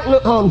His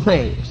outlook on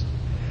things?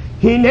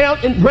 He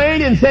knelt and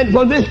prayed and said,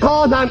 for this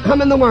cause I'm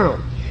come in the world.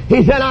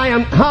 He said, I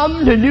am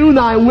come to do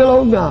thy will,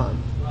 O God.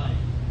 Right.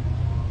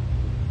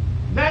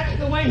 That's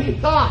the way He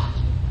thought.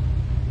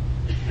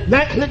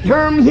 That's the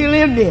terms He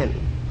lived in.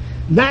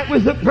 That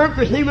was the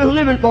purpose He was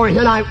living for. He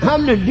said, I've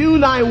come to do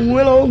thy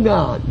will, O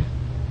God.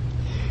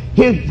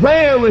 His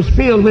prayer was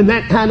filled with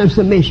that kind of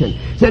submission.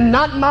 He said,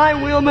 not my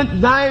will, but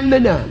thine be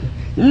done.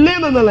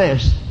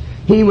 Nevertheless,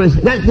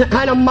 that's the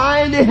kind of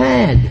mind He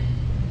had.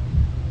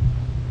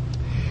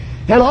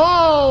 And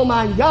oh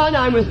my God,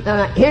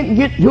 I can't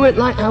get to it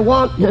like I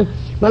want to,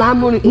 but I'm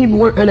going to keep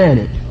working at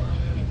it.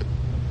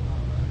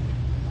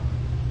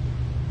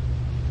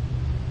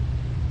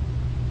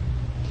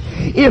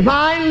 If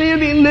I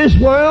live in this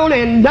world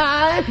and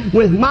die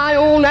with my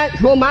own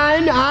natural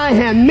mind, I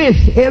have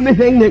missed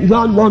everything that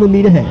God wanted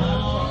me to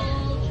have.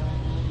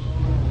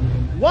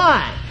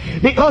 Why?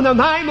 Because the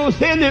Bible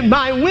said that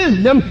by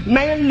wisdom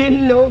man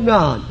didn't know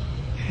God.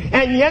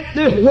 And yet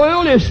this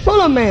world is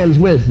full of man's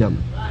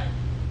wisdom.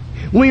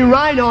 We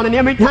ride on it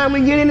every time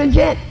we get in a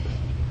jet.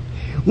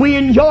 We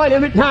enjoy it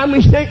every time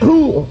we stay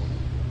cool.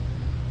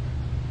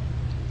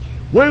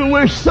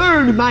 We're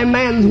served by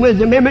man's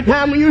wisdom every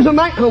time we use a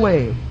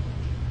microwave.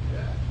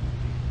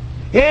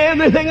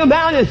 Everything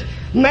about us,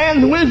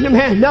 man's wisdom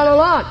has done a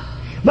lot.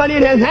 But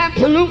it has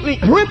absolutely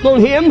crippled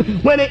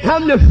him when it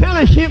comes to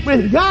fellowship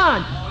with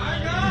God.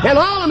 And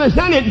all of a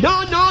sudden it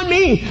dawned on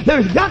me,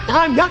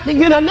 I've got to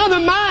get another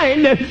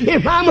mind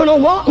if I'm going to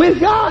walk with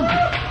God.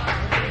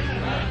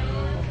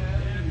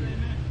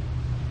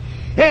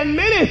 And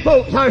many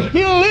folks are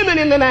still living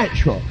in the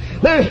natural.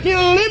 They're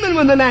still living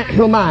with the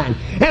natural mind.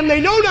 And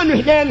they don't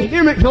understand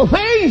spiritual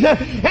things.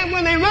 And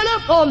when they run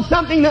up on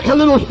something that's a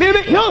little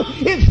spiritual,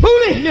 it's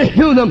foolishness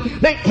to them.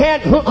 They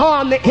can't hook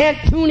on. They can't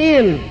tune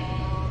in.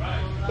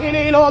 It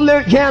ain't on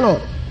their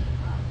channel.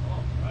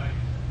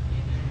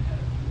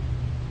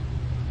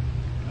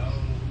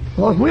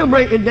 Well, we'll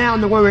break it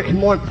down to where it's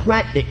more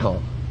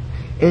practical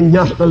in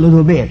just a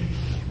little bit.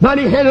 But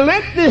he said,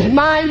 let this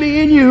mind be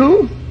in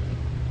you,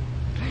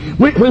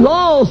 which was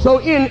also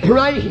in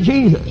Christ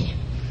Jesus.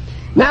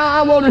 Now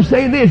I want to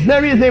say this.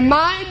 There is a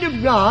mind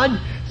of God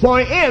for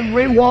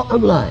every walk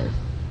of life.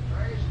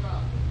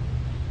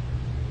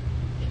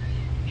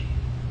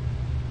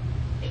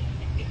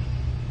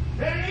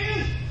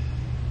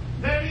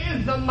 There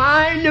is the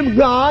mind of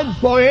God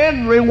for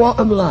every walk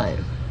of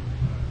life.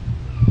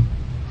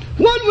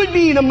 What would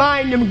be the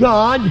mind of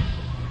God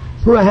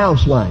for a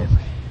housewife?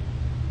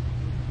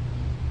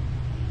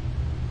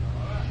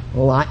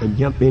 Oh, I can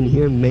jump in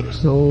here and make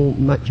so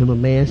much of a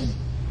mess.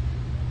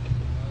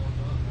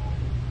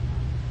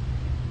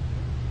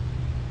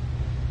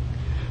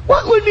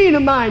 What would be the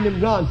mind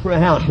of God for a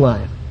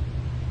housewife?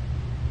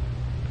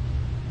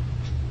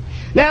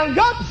 Now,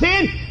 God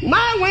said,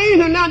 my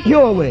ways are not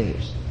your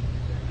ways.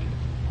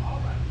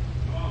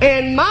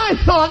 And my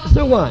thoughts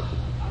are what?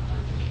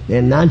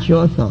 They're not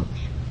your thoughts.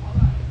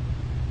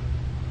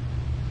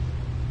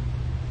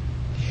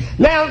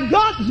 Now,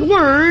 God's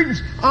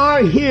words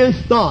are His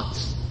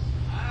thoughts.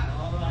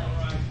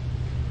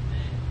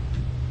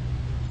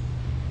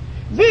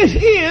 This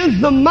is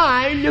the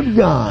mind of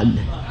God.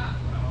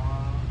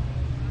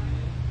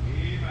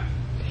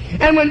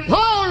 And when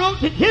Paul wrote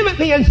to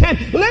Timothy and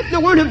said, let the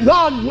word of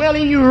God dwell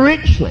in you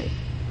richly,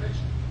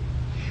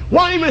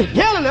 what he was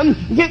telling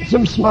them, get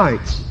some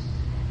smarts.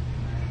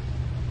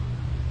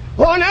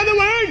 Or in other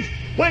words,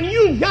 when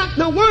you've got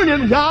the word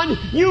of God,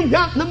 you've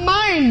got the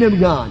mind of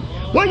God.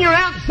 When you're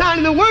outside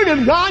of the word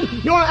of God,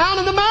 you're out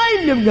of the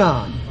mind of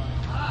God.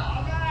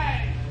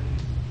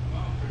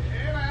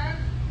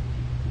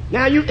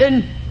 Now you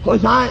can,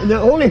 because the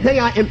only thing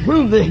I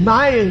improve this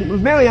by is a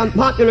very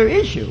unpopular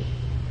issue.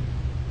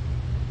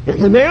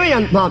 It's a very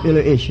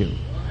unpopular issue.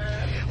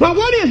 Well,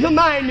 what is the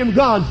mind of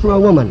God for a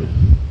woman?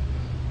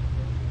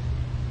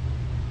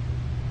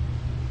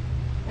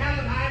 Now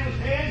the Bible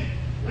says,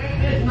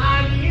 let this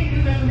mind be in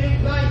you that was in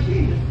Christ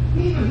Jesus.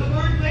 He was the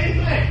Word made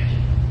flesh.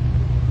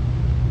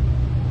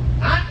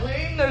 I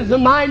claim there's the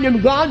mind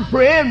of God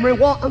for every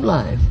walk of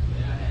life.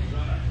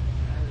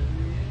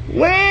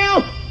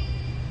 Well,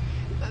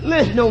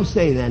 let's don't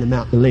say that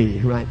about the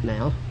ladies right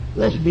now.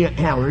 Let's be a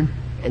coward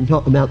and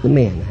talk about the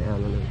men.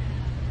 Hallelujah.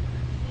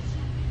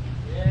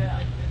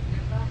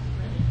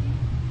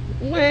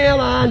 Well,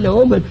 I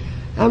know, but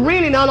I'm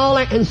really not all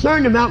that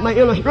concerned about my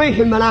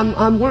illustration, but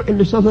I'm working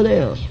to something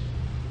else.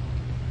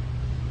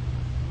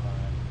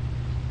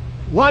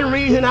 One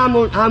reason I'm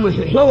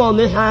slow on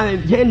this, I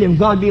intend, if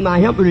God be my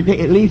helper, to take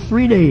at least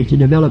 3 days to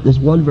develop this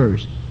one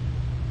verse.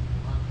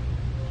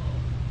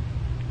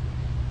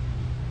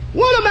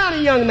 What about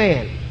a young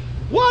man?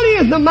 What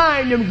is the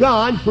mind of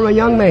God for a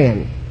young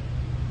man?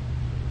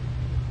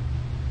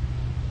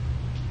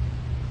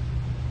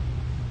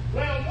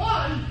 Well,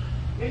 one,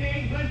 it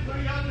ain't good for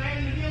a young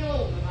man to be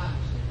alone, the Bible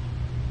says.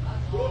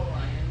 That's all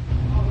right.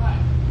 All right.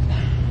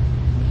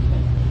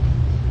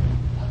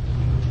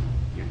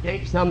 You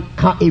take some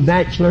cocky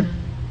bachelor,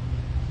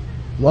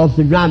 wants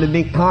to drive a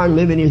big car and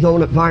live in his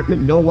own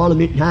apartment, don't want to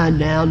be tied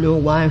down, no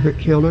wife or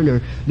children,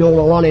 or don't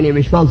want any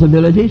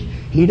responsibilities.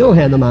 He don't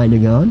have the mind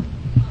of God.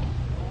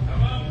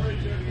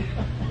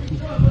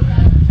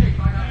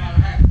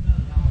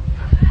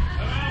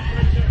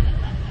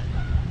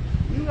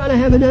 You gotta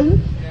have a dozen?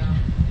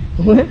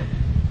 What?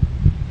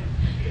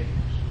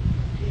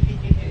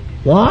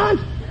 What?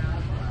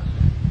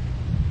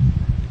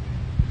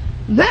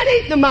 That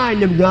ain't the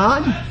mind of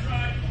God.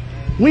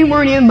 We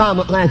weren't in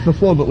Bible class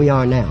before, but we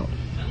are now.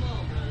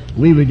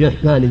 We were just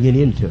trying to get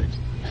into it.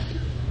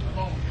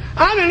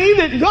 I believe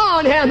that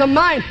God has a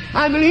mind.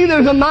 I believe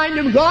there's a mind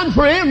of God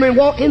for every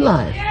walk in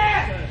life.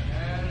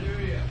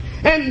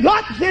 And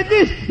God said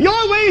this,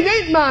 your ways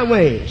ain't my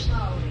ways.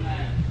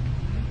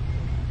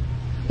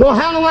 Well,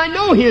 how do I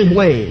know His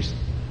ways?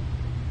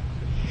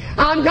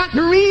 I've got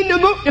to read the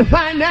book to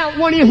find out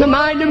what is the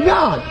mind of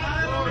God.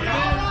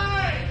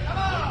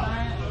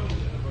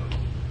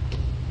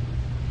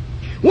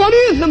 What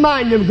is the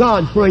mind of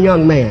God for a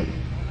young man?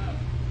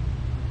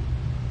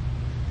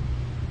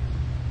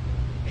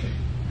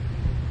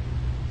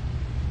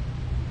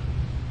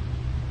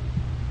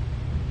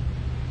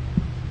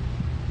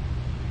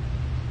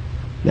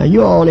 Now,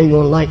 you all ain't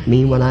going to like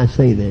me when I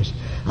say this.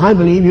 I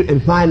believe you can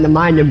find the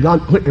mind of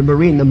God quicker by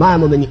reading the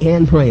Bible than you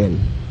can praying.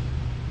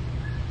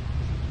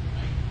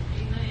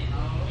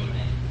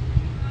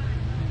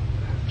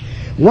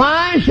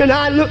 Why should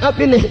I look up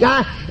in the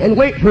sky and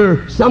wait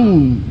for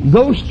some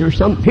ghost or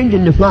some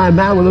pigeon to fly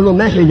by with a little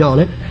message on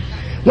it,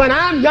 when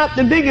I've got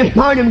the biggest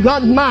part of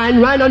God's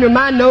mind right under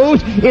my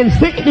nose in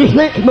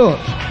 66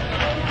 books?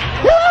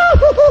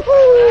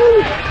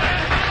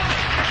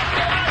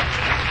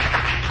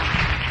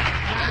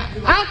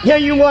 I'll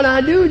tell you what I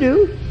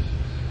do.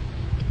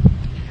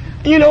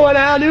 You know what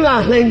I'll do?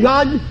 I'll say,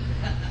 God,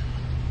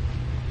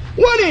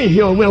 what is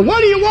your will? What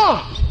do you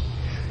want?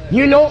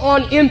 You know,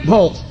 on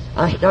impulse,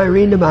 I start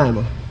reading the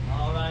Bible.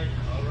 All right.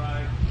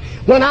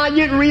 When I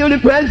get real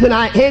depressed and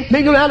I can't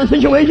figure out a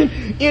situation,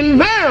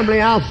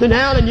 invariably I'll sit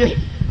down and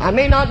I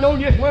may not know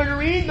just where to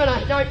read, but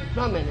I start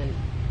thumbing.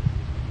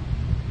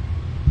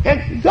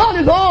 And God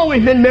has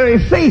always been very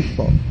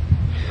faithful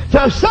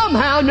to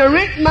somehow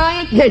direct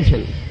my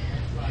attention.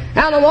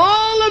 Out of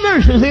all the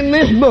verses in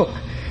this book,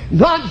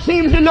 God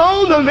seems to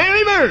know the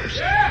very verse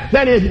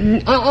that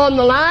is on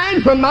the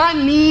line for my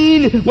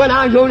need when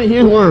I go to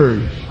His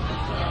Word.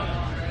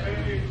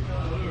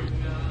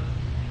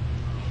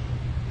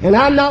 And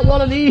I'm not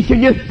one of these to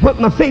just put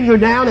my finger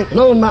down and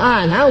close my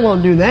eyes. I don't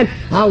want to do that.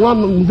 I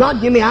want God to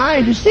give me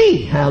eyes to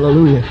see.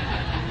 Hallelujah.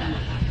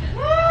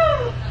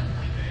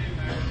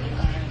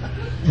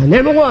 I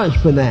never was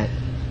for that.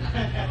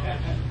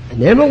 I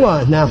never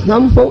was. Now,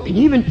 some folks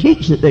even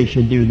teach that they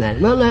should do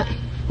that. Well, that's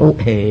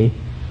okay.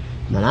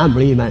 But I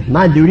believe that's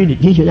my duty to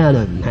teach it out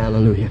of them.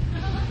 Hallelujah.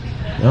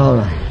 All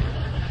right.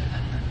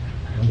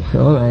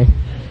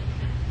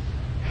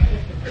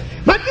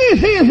 But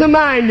this is the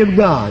mind of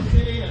God.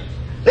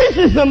 This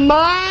is the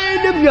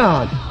mind of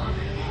God.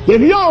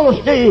 If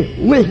y'all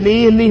stay with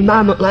me in these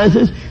Bible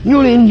classes,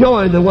 you'll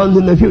enjoy the ones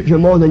in the future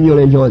more than you'll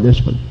enjoy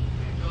this one.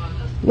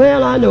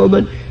 Well, I know,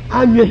 but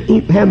I just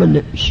keep having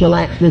to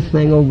shellac this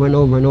thing over and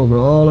over and over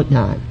all the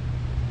time.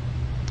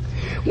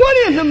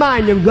 What is the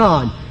mind of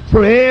God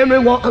for every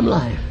walk of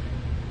life?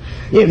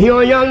 If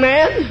you're a young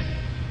man,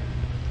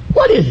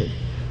 what is it?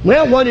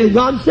 Well, what does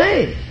God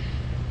say?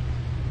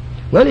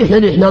 Well, He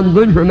said it's not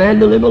good for man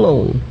to live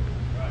alone.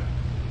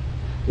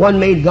 What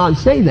made God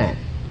say that?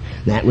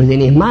 That was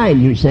in His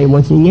mind. You'd say,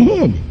 what's in your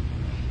head?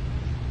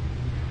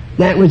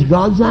 That was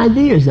God's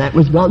ideas. That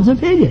was God's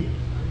opinion.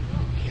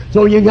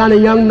 So you got a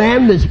young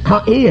man that's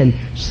cocky and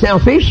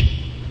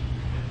selfish,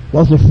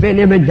 wants to spend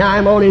every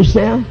dime on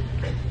himself,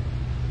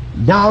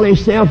 doll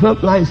himself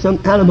up like some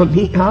kind of a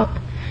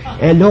peacock,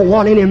 and don't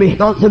want any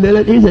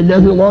responsibilities, and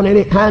doesn't want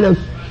any kind of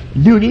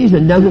duties,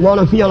 and doesn't want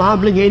to feel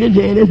obligated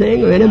to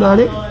anything or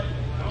anybody.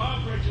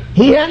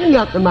 He hasn't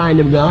got the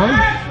mind of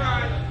God.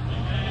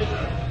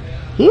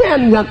 He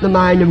hasn't got the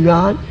mind of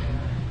God.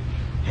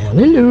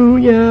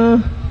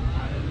 Hallelujah.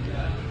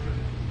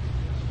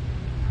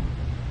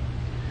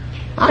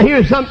 I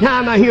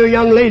hear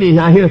young ladies,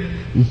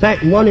 in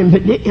fact, one in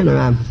particular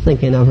I'm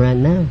thinking of right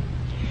now.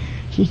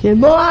 She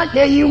said, boy, I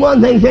tell you one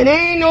thing, said,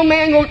 ain't no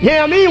man gonna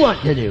tell me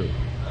what to do.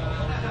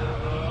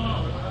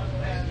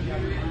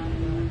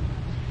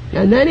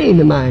 Now that ain't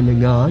the mind of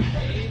God.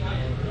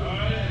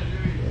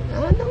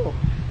 I know.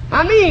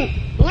 I mean,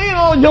 laying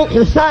all jokes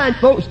aside,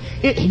 folks,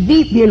 it's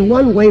deep in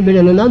one way, but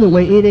in another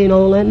way, it ain't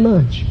all that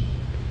much.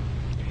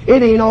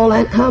 It ain't all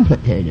that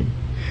complicated.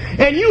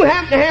 And you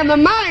have to have the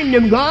mind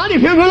of God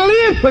if you're going to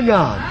live for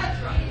God.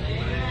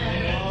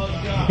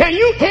 And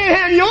you can't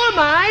have your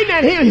mind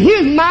and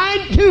His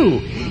mind too.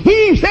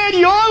 He said,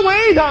 your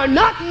ways are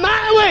not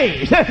my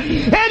ways,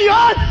 and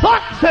your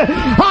thoughts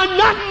are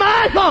not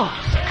my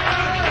thoughts.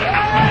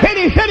 And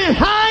He said, as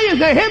high as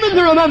the heavens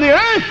are above the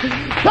earth,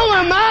 so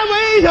are my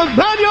ways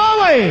above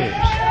your ways.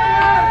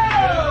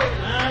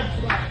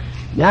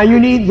 Now you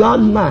need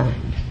God's mind.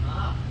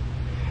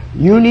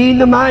 You need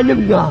the mind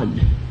of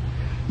God.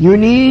 You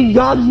need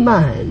God's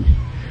mind.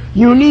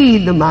 You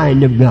need the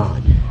mind of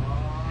God.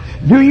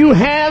 Do you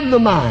have the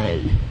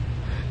mind?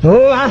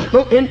 Oh, I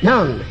spoke in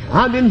tongues.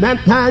 I've been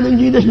baptized in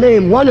Jesus'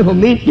 name. Wonderful,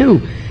 me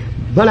too.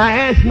 But I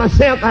asked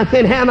myself, I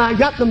said, have I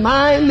got the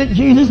mind that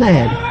Jesus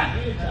had?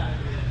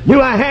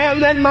 Do I have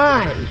that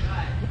mind?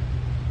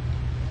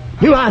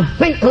 Do I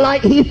think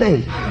like He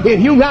thinks? If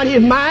you got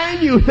His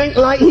mind, you think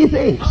like He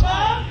thinks.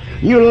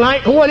 You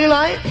like what He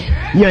likes.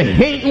 You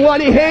hate what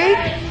He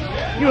hates.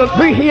 You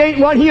appreciate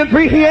what He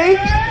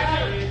appreciates.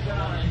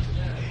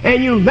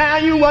 And you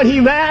value what He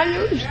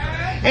values.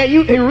 And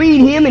you can read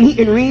Him and He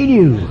can read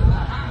you.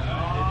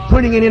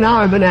 Putting it in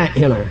our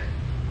vernacular.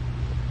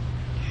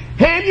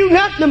 Have you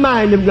got the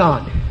mind of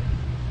God?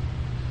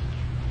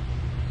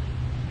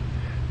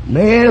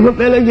 Man, if a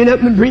fellow get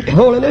up and preach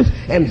holiness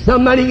and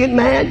somebody get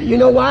mad, you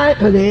know why?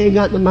 Because they ain't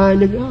got the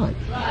mind of God.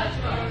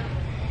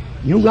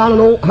 You got an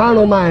old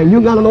carnal mind.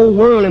 You got an old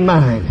worldly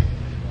mind.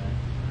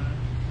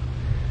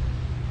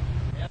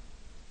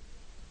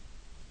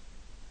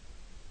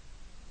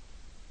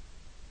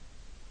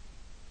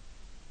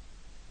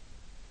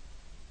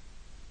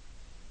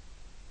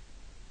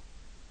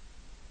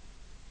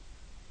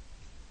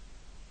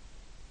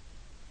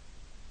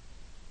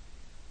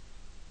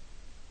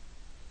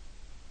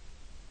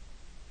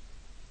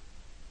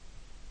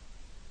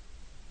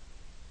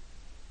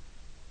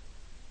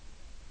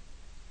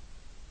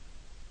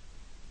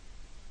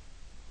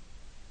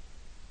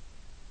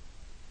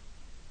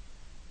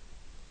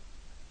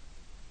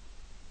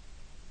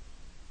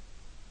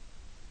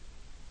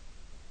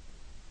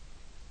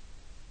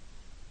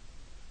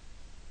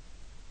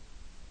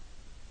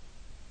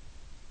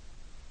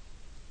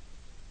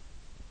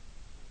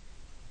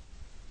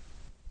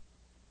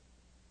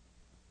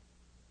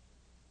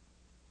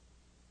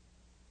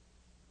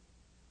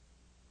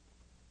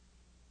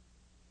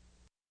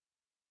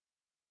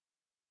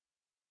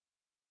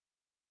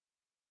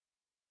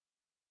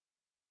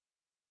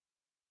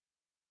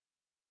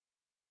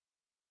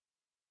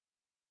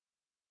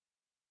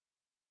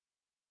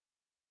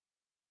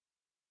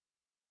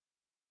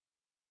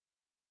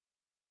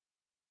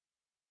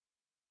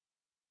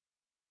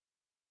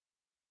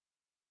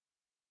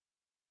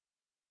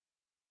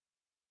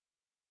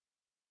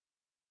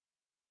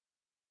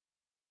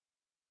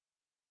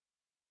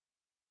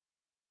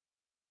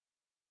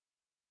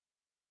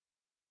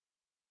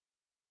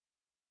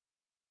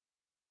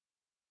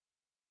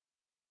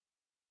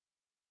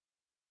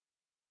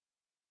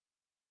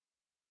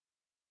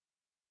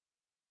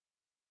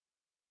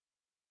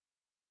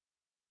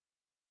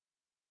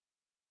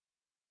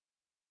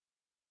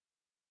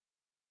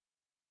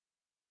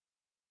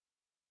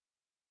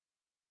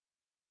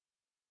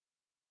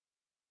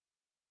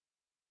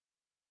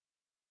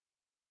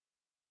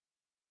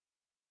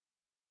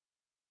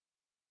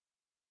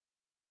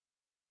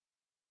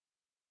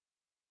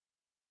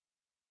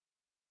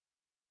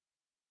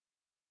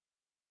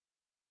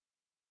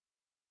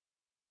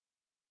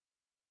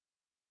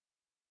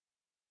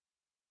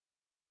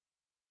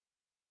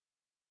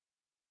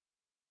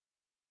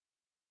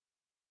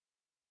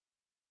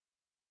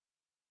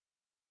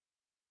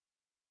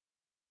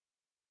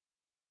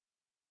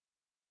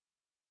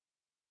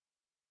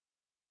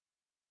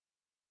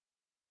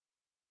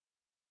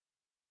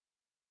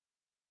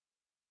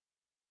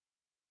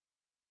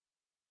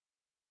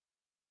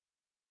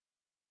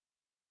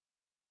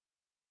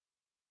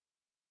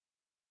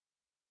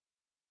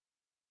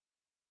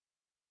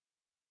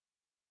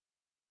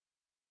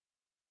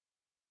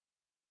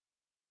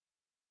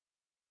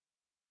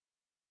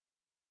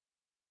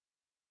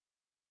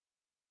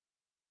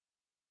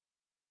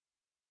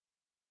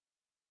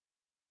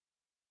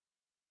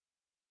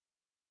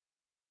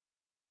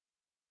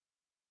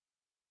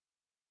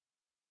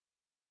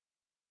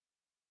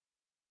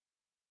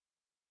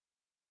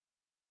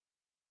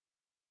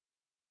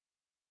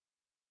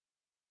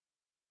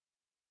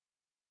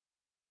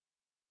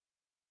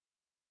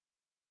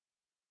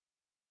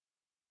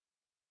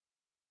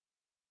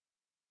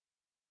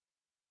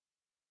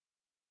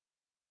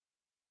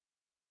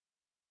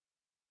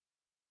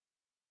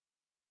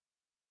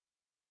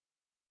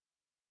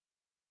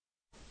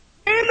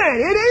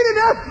 Amen. It ain't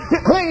enough to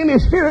claim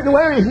His Spirit and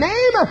wear His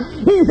name.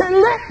 He said,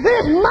 let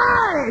this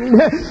mind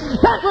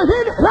that was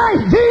in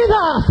Christ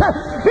Jesus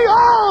be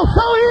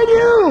also in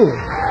you.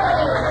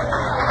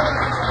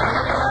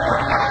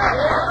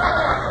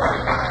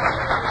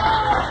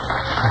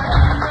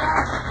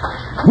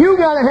 You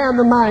got to have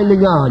the mind of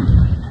God.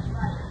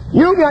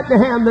 You got to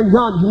have the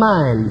God's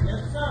mind.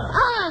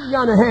 I've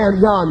got to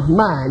have God's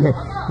mind.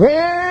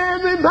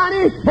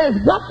 Everybody has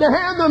got to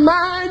have the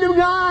mind of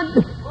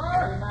God.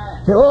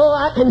 Oh,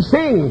 I can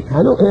sing.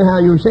 I don't know how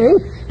you sing.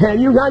 Have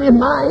you got His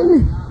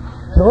mind?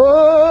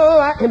 Oh,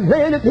 I can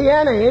play the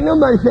piano. Ain't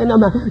nobody saying no.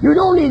 You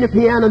don't need the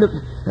piano,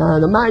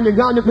 the mind of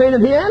God to play the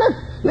piano.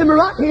 Little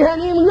Rocky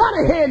hadn't even got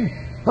a head,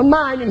 a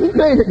mind, and he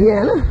plays the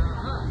piano.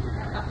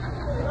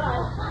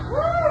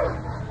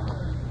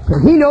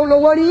 Because he don't know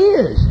what he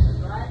is.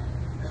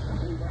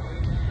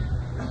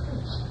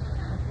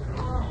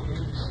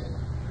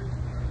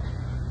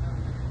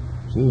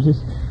 Jesus,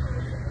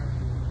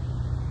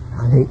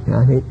 I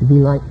hate to be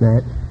like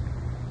that.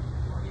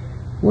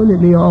 Wouldn't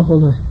it be awful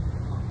to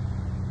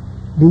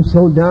be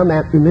so dumb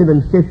after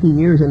living 50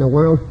 years in the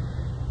world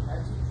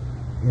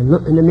and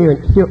look in the mirror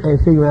and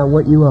figure out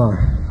what you are?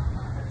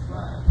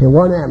 And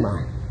what am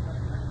I?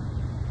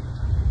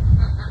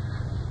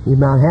 You're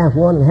about half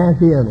one and half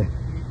the other.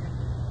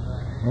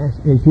 That's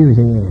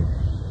confusing, isn't it?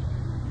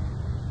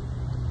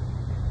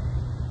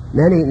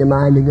 That ain't the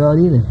mind of God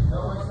either.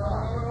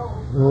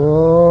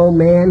 Oh,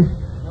 man.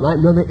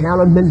 Like Brother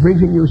Allen's been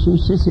preaching, you'll see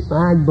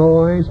sissified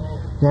boys.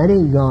 That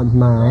ain't God's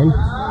mind.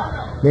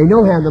 They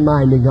don't have the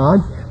mind of God.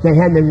 If they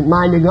had the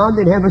mind of God,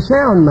 they'd have a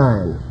sound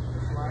mind.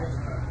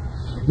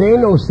 There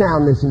ain't no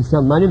soundness in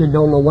somebody that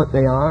don't know what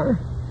they are.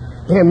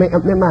 They can't make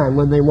up their mind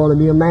whether they want to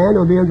be a man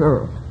or be a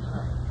girl.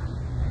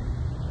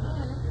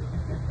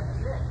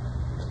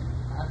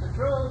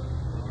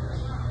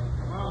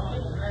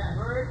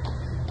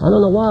 I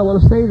don't know why I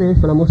want to say this,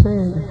 but I'm going to say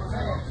it.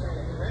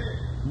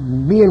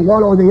 Being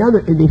one or the other,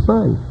 it'd be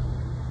fun.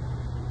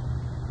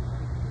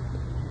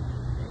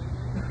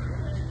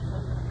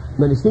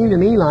 But it seemed to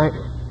me like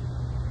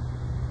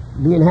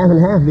being half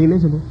and half would be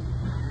miserable.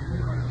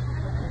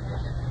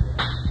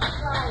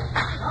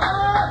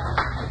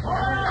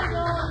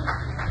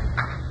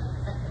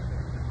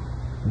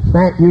 In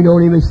fact, you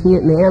don't even see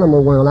it in the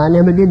animal world. I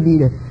never did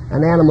beat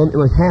an animal that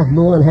was half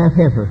bull and half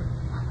heifer.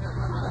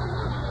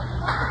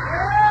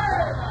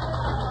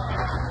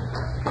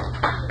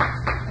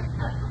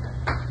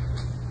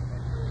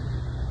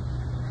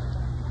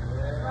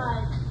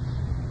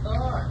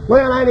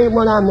 Well, that ain't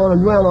what I'm going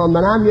to dwell on,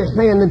 but I'm just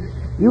saying that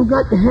you've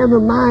got to have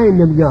the mind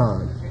of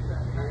God.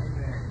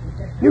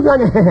 You've got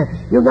to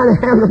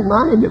have the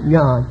mind of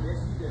God.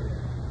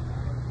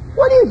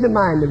 What is the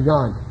mind of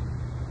God?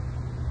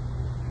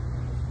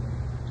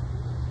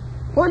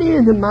 What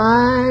is the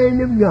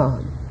mind of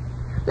God?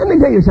 Let me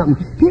tell you something.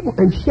 People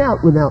can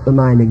shout without the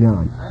mind of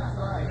God.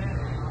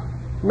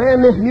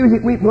 Man, this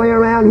music we play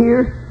around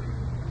here,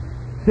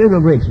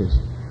 fiddle breeches.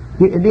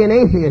 You can be an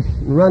atheist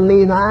and run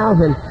these aisles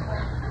and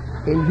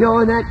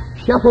enjoy that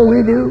shuffle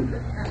we do.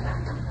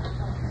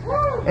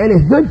 And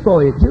it's good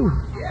for you, too.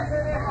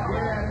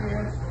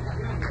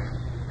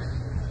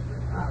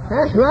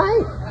 That's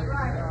right.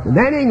 But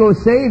that ain't going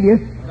to save you.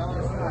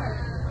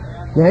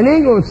 That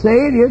ain't going to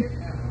save you.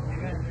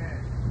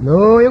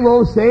 No, it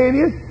won't save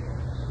you.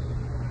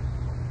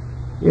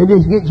 It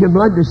just gets your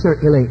blood to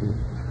circulating.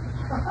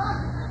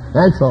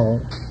 That's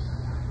all.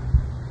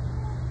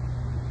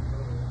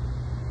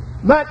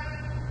 But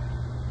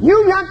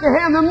you've got to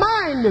have the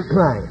mind of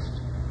Christ.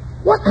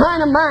 What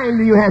kind of mind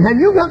do you have? Have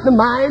you got the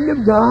mind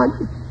of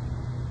God?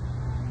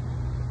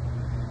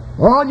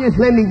 Oh, just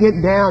let me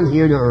get down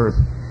here to earth.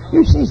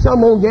 You see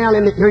some old gal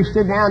in the church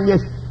sit down and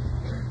just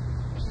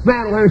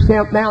straddle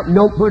herself out and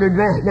don't put her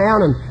dress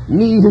down and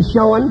knees are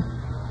showing.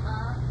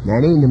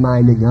 That ain't the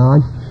mind of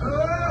God.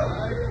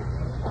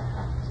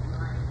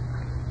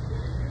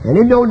 And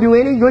it don't do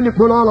any good to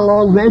put on a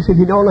long dress if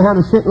you don't know how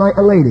to sit like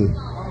a lady.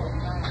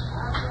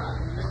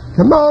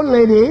 Come on,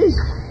 ladies.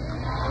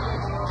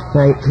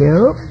 Thank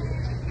you.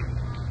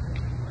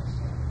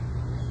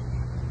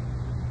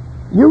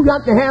 You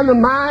got to have the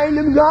mind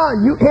of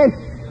God. You can't.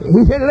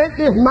 He said, let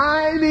this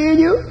mind be in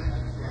you,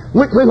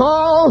 which was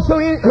also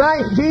in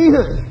Christ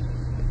Jesus.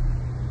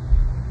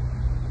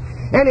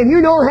 And if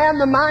you don't have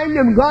the mind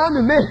of God,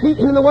 the best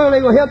teaching in the world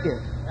ain't going to help you.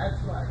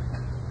 That's right.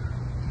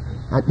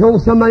 I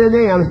told somebody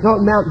today, I was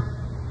talking about,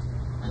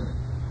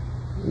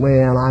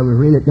 well, I was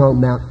really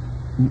talking about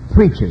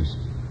preachers.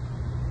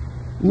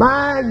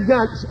 My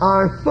guts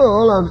are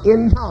full of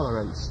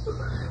intolerance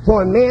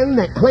for men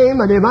that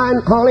claim a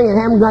divine calling and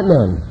haven't got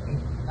none.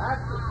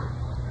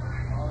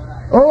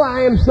 Oh,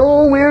 I am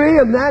so weary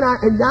of that I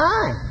could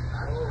die.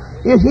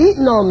 It's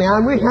eating on me. I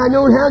wish I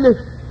knew how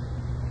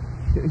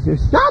to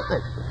stop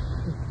it.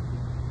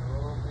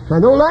 I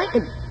don't like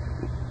it.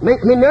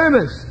 Makes me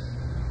nervous.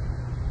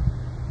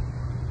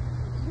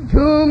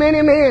 Too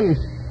many men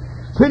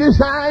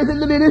criticizing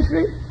the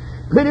ministry,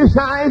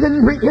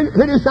 criticizing preaching,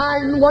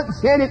 criticizing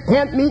what's said at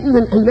camp meetings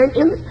and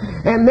conventions,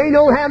 and they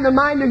don't have the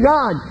mind of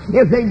God.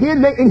 If they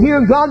did, they can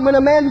hear God when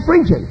a man's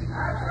preaching.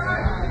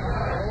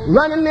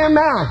 Running their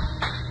mouth.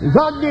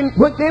 God didn't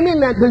put them in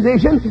that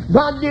position.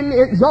 God didn't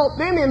exalt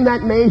them in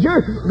that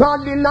measure.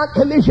 God did not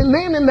commission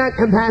them in that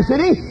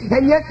capacity,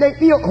 and yet they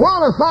feel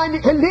qualified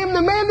to condemn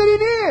the man that he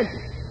did.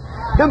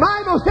 The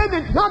Bible said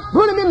that God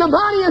put him in the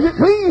body as it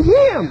pleased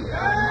him.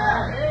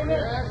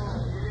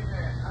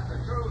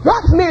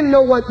 God's men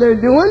know what they're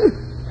doing.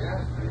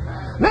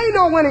 They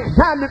know when it's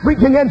time to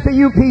preach against the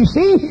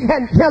UPC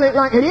and tell it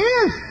like it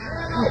is.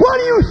 Why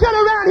do you sit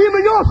around here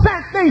with your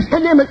fat face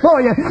condemn it for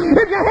you?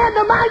 If you had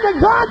the mind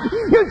of God,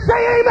 you'd say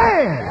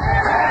amen.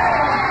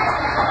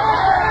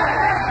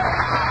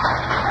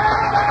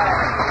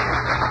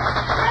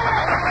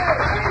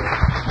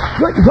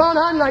 Good God,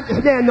 I'd like to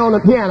stand on the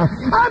piano.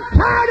 I'm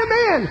tired of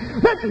men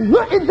that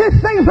look at this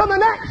thing from the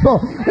natural.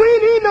 We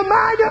need the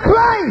mind of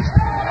Christ.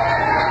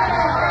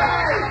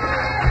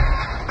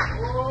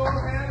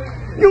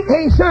 You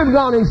can't serve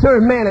God and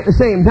serve man at the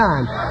same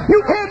time.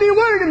 You can't be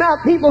worried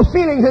about people's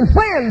feelings and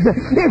friends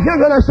if you're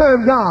going to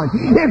serve God.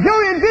 If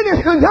you're in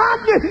business for God,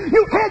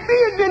 you can't be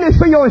in business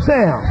for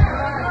yourself.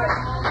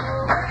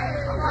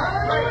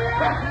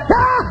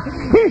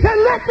 He said,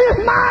 let this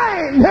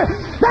mind that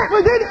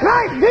was in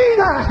Christ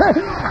Jesus,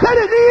 let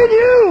it be in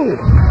you.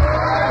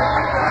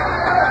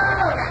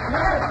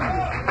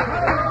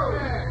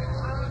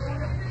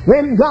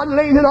 When God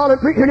lays it on a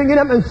preacher to get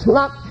up and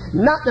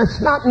not the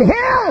snot in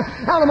hell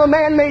out of a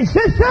man-made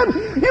system,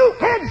 you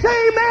can't say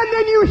amen,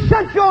 then you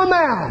shut your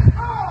mouth.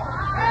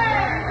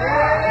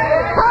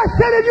 I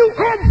said if you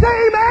can't say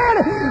amen,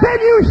 then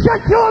you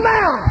shut your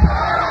mouth.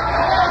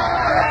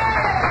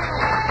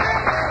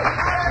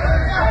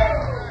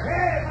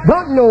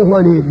 God knows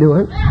what He's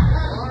doing.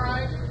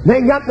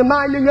 They got the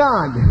mind of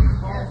God.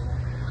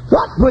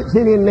 God puts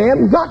it in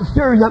them. God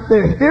stirs up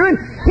their spirit.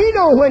 He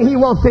knows when He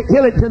wants to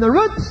kill it to the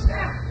roots.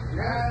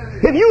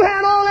 If you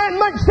had all that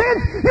much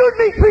sense, you'd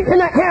be preaching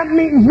at camp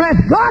meetings, bless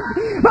God.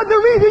 But the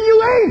reason you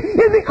ain't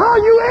is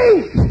because you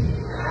ain't.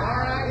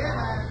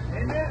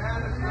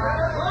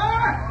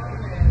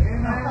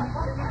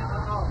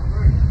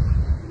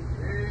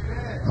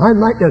 I'd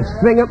like to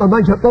string up a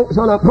bunch of folks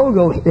on a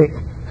pogo stick,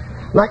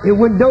 like you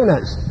would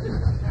donuts.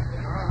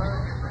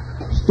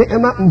 Stick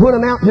them up and put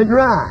them out to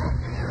dry.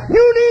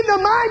 You need the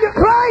mind of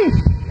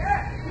Christ.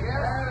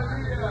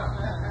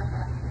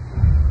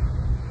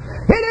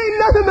 It ain't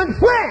nothing but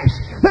flesh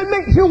that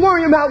makes you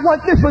worry about what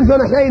this one's going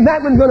to say and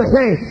that one's going to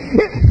say.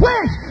 It's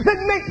flesh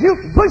that makes you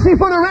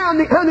pussyfoot around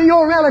under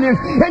your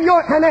relatives and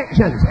your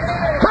connections.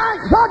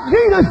 I thought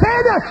Jesus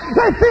said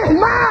that this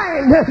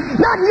mind,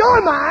 not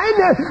your mind,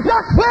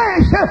 not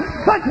flesh,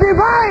 but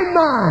divine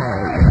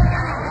mind.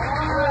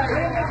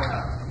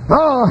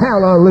 Oh,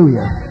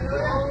 hallelujah.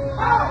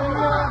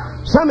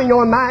 Some of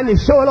your mind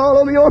is showing all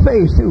over your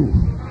face, too.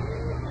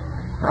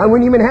 I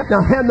wouldn't even have to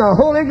have the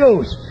Holy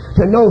Ghost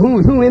to know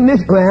who's who in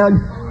this crowd.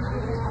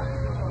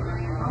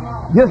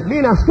 Just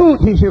being a school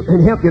teacher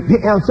can help you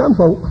pick out some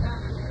folk.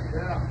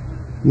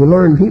 You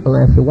learn people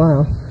after a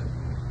while.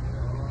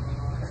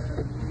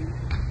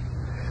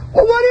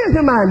 Well, what is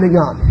the mind of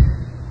God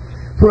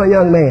for a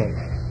young man?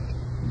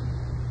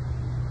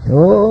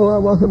 Oh, I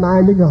want the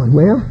mind of God.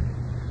 Well,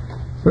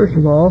 first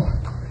of all,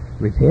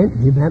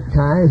 repent, be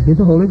baptized, get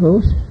the Holy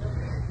Ghost,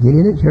 get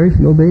in at church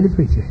and obey the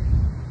preacher.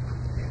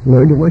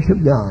 Learn to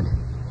worship God.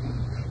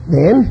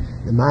 Then,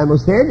 the Bible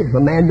said, if a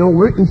man don't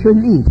work, he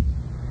shouldn't eat.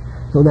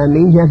 So that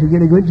means you have to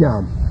get a good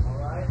job.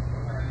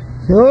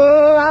 So,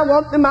 I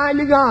want the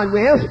mind of God.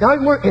 Well,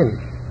 start working.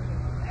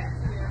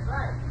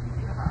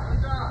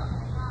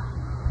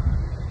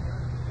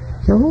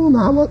 So,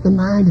 I want the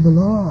mind of the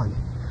Lord.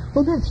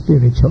 Well, that's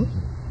spiritual.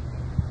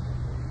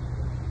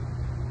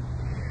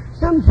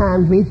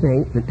 Sometimes we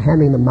think that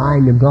having the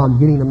mind of God,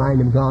 getting the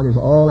mind of God is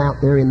all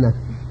out there in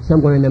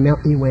somewhere in the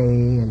Milky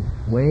Way and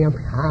way up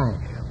high,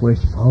 where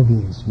it's foggy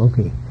and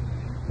smoky,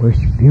 where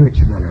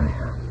spirits run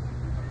around.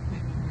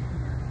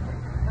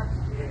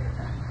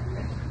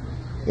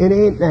 It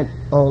ain't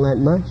all that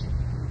much.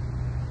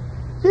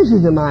 This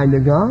is the mind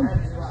of God.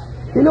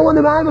 You know what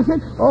the Bible said?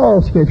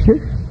 All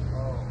Scripture.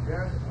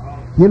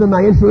 Given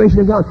by inspiration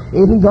of God.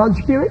 Isn't God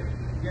Spirit?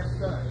 Yes,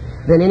 sir.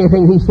 Then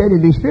anything He said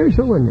would be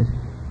spiritual, wouldn't it?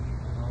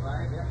 All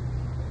right, yeah.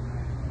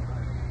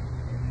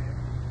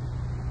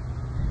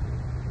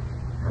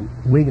 I'm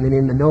wiggling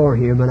in the door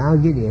here, but I'll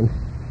get in.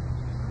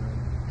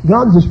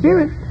 God's a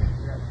Spirit.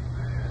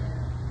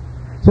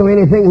 So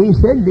anything He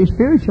said would be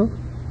spiritual.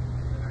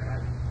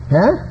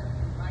 Huh?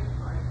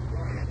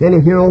 Then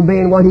if you're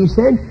obeying what He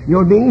said,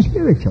 you're being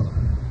spiritual.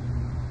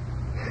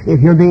 If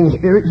you're being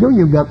spiritual,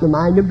 you've got the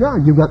mind of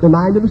God. You've got the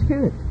mind of the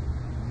Spirit.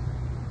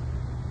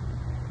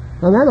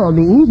 Now that ought to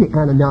be easy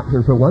kind of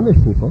doctrine for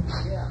oneness people.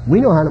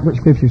 We know how to put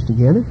Scriptures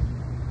together.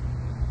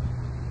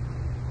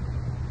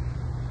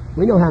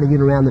 We know how to get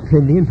around the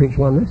Trinity and preach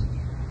oneness.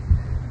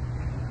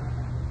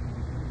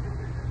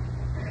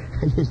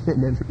 I just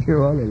said that for pure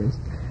holiness.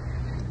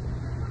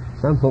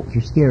 Some folks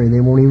are scary.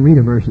 They won't even read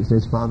a verse that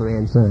says Father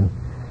and Son.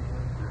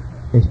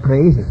 It's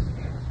crazy.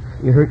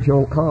 You hurt your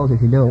own cause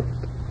if you don't.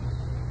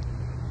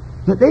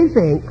 But they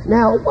think,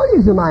 now, what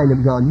is the mind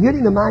of God?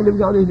 Getting the mind of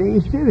God is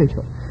being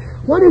spiritual.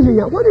 What is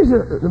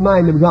the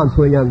mind of God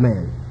for a young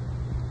man?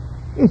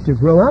 It's to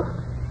grow up,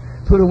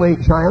 put away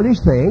childish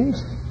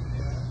things,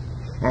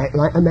 act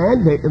like a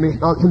man, take the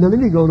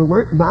responsibility, go to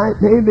work, buy,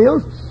 pay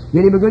bills,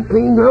 get him a good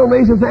clean girl,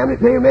 raise a family,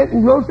 pay rent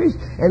and groceries,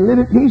 and live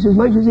at peace as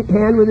much as he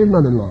can with his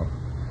mother-in-law.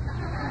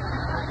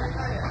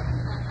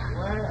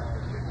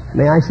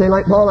 May I say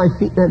like Paul, I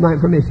speak that by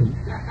permission.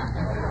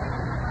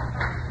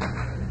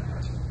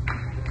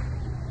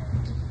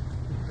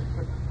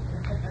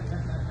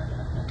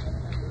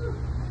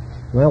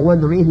 Well, one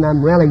of the reasons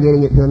I'm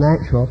relegating it to the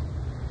natural.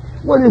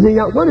 What is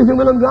the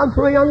will of God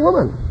for a young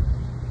woman?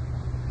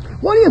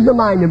 What is the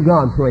mind of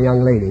God for a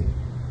young lady?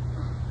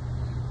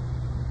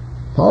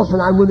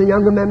 Oftentimes with the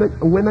younger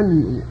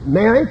women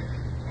marry,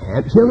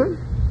 have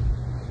children,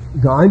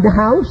 guard the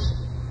house,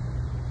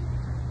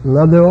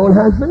 love their own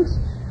husbands,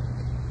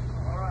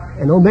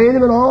 and obey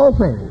them in all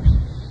things.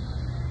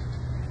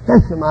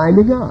 That's the mind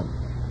of God.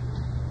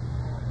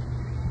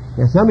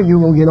 Now some of you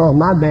will get off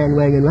my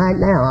bandwagon right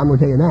now, I'm going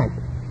to tell you that.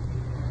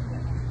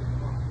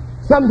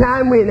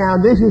 Now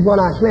this is what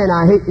I said,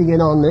 I hate to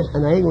get on this,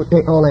 and I ain't going to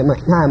take all that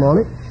much time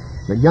on it,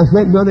 but just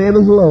let Brother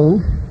Evenss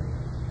alone,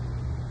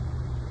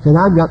 because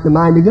I've got the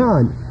mind of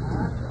God.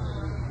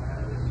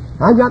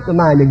 I've got the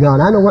mind of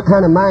God. I know what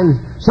kind of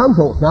mind some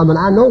folks have,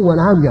 but I know what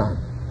I've got.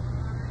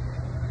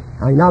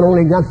 I not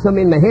only got some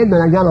in my head,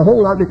 but I got a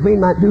whole lot between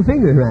my two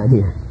fingers right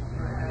here.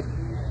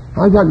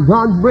 I've got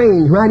God's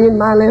brains right in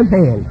my left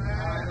hand.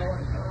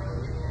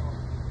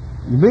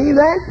 You believe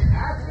that?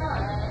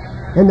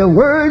 And the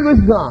Word was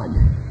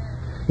God.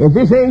 If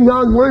this ain't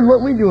God's Word,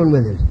 what are we doing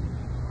with it?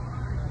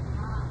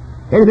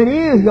 And if it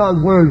is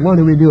God's Word, what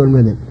are we doing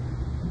with it?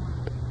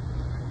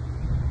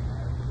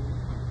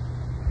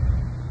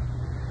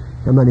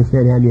 Somebody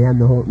said, have you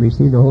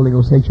received the Holy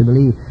Ghost since you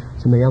believe?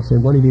 Somebody else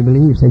said, what have you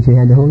believed since you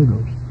had the Holy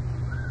Ghost?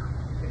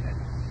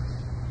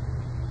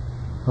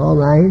 All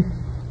right.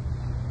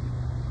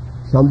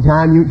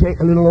 Sometime you take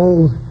a little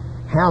old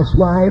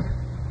housewife.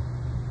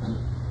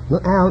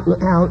 Look out,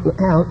 look out,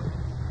 look out.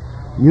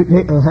 You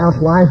take a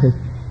housewife that's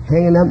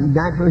hanging up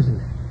diapers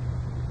and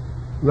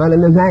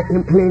running the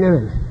vacuum cleaner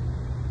and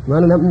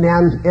running up and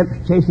down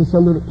steps, chasing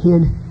some little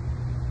kid,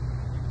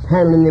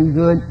 handling him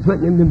good,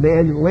 putting him to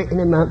bed, waking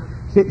him up,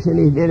 fixing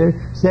his dinner,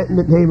 setting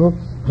the table,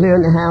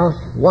 clearing the house,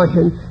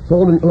 washing,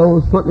 folding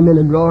clothes, putting them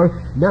in a drawer,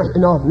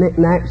 dusting off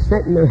knickknacks,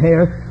 setting her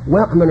hair,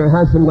 welcoming her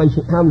husband when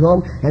she comes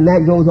home, and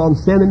that goes on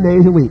 7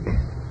 days a week.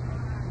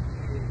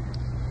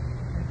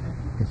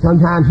 And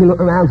sometimes you look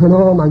around and say,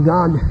 oh my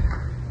God,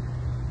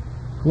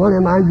 what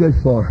am I good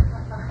for?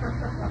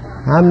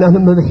 I'm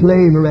nothing but a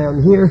slave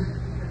around here.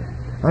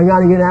 I got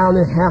to get out of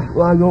this house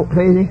before I go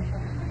crazy.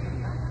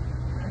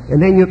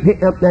 And then you pick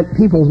up that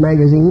People's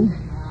magazine,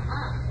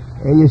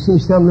 and you see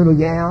some little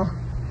gal,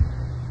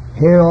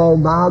 hair all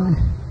bobbed,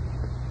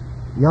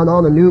 got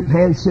on a new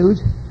pantsuit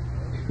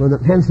with a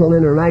pencil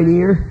in her right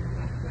ear,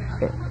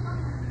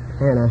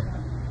 and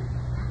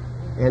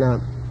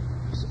a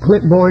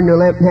clipboard in her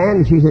left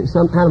hand, and she's at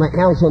some kind of a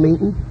council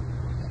meeting.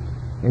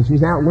 And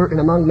she's out working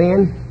among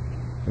men,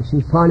 and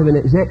she's part of an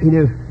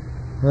executive,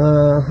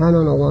 I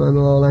don't know what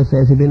all that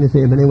fancy business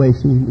is, but anyway,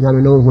 she's got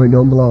her nose where it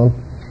don't belong,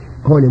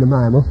 according to the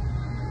Bible.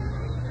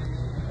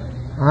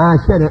 I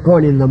said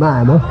according to the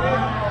Bible.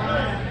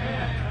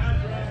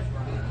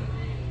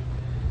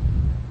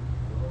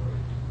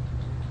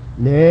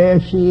 There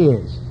she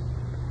is.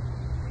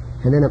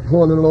 And then a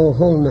poor little old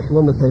homeless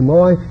woman say,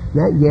 boy,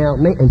 that gal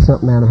making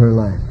something out of her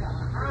life.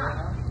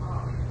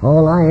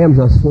 All I am's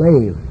a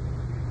slave.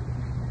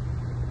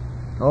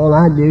 All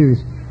I do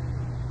is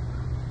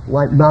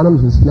white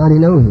bottoms and snotty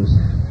noses.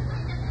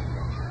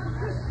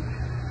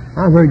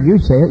 I've heard you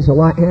say it, so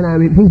why can't I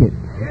repeat it?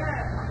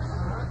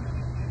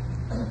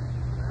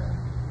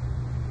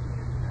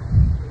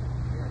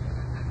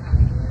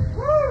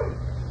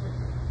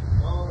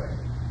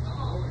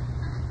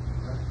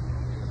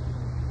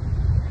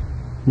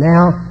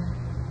 Now,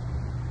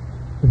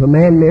 if a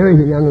man marries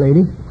a young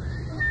lady,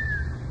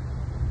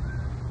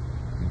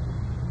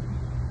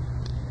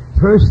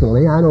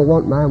 personally, I don't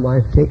want my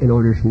wife taking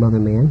orders from other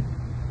men.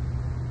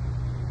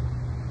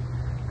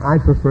 I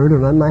prefer to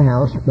run my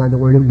house by the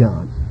Word of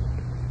God.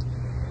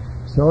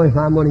 So if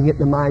I'm going to get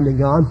the mind of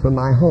God for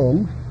my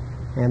home,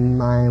 and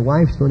my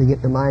wife's going to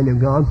get the mind of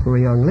God for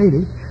a young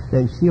lady,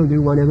 then she'll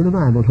do whatever the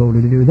Bible told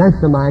her to do. That's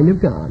the mind of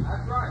God.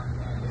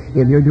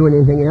 If you're doing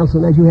anything else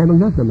than that, you haven't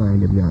got the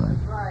mind of God.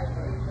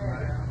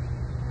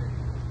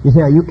 You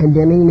say, are you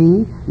condemning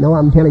me? No,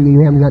 I'm telling you,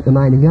 you haven't got the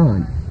mind of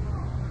God.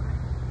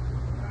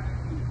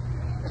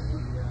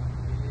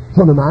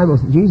 So the Bible,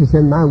 Jesus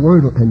said, my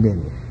word will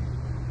condemn you.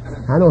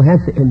 I don't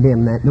have to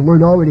condemn that. The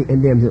word already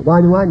condemns it.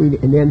 Why do I need to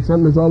condemn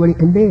something that's already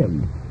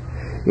condemned?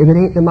 If it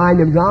ain't the mind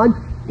of God,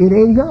 it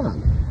ain't God.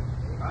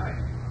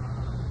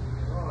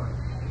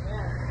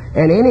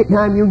 And any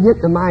time you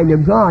get the mind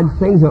of God,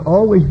 things are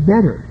always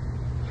better.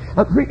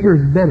 A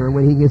preacher's better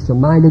when he gets the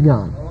mind of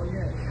God.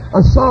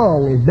 A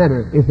song is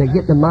better if they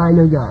get the mind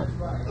of God.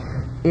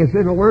 If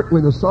it'll work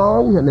with the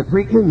songs and the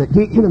preaching, the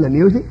teaching, and the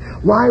music,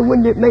 why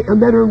wouldn't it make a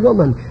better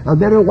woman, a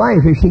better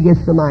wife if she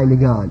gets the mind of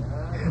God?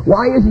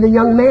 Why isn't a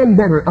young man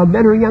a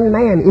better young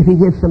man if he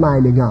gets the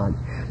mind of God?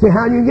 See,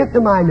 how do you get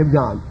the mind of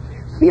God?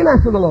 Feel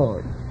after the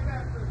Lord.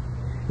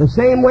 The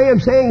same way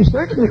of saying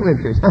search the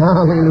Scriptures.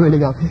 Hallelujah to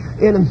God.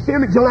 In a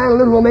spiritual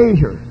analytical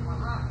measure.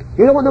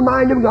 You know what the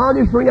mind of God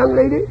is for a young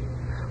lady?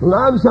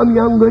 Love some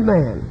young good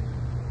man.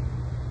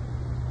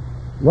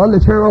 One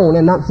that's her own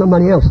and not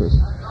somebody else's.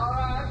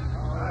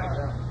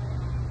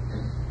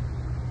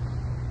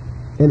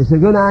 And it's a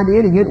good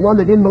idea to get one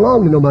that didn't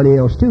belong to nobody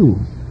else too.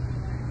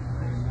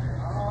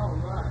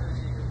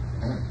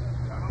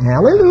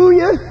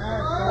 Hallelujah.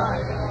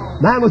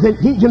 The Bible said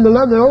teach them to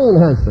love their own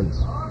husbands.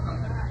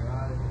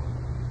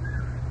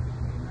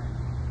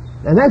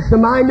 And that's the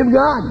mind of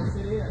God.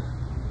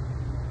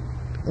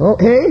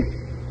 Okay?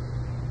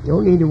 You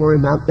don't need to worry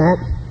about that.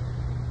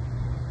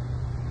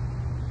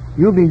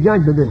 You'll be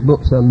judged with this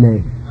book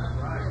someday.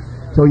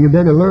 So you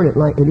better learn it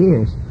like it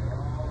is.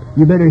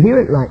 You better hear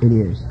it like it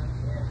is.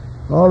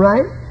 All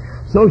right?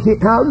 So she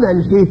comes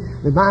and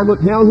the Bible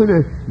tells her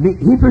to be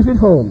keepers at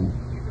home.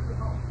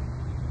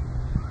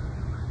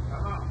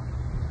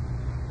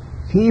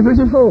 Keepers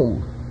at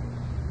home.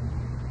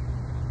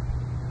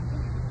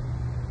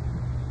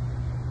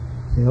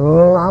 Say,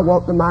 oh, I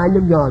want the mind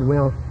of God.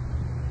 Well,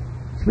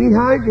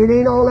 sweetheart, it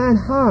ain't all that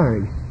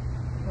hard.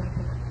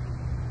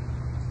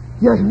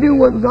 Just do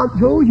what God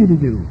told you to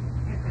do.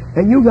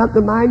 And you got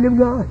the mind of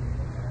God.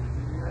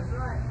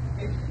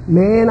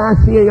 Man,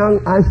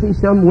 I see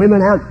some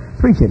women out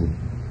preaching.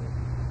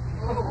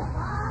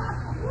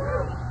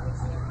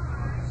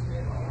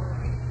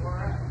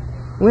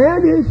 Well,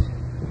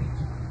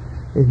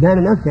 it's bad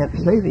enough to have to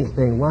say these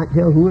things. Why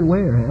tell who and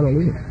where?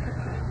 Hallelujah.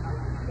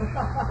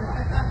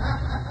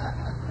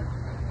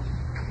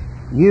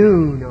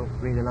 You don't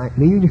really like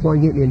me. You just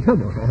want to get me in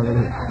trouble.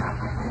 Hallelujah.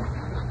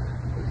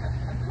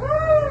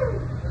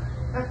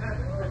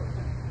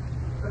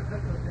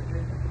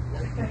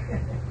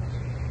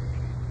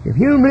 If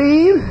you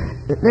believe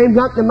that they've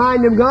got the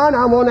mind of God,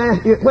 I want to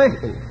ask you a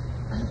question.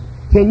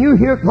 Can you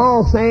hear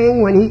Paul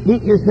saying when he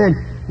just said,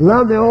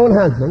 love their own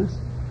husbands,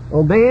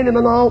 obeying them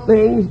in all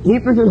things,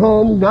 keepers at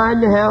home,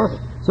 guarding the house,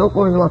 so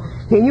forth and so on.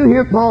 Can you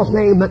hear Paul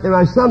saying, but there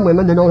are some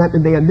women that don't have to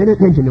pay a bit of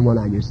attention to what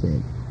I just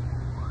said?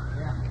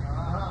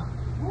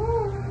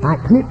 I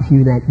clipped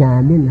you that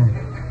time, didn't I?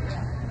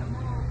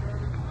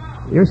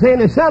 You're saying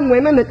there's some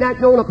women that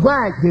don't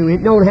apply to.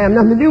 It don't have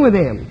nothing to do with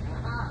them.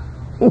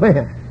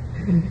 Well,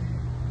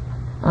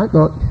 I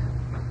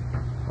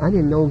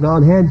didn't know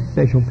God had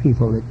special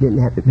people that didn't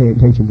have to pay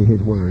attention to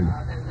His Word.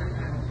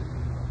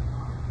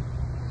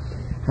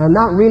 I'm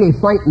not really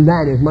fighting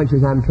that as much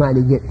as I'm trying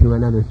to get to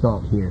another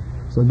thought here.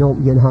 So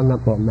don't get hung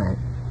up on that.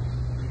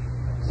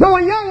 So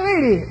a young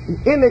lady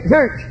in the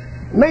church,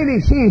 maybe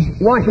she's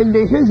washing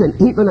dishes and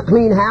keeping a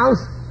clean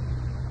house.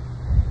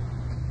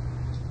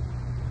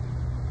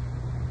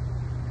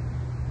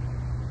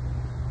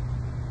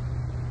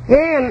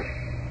 And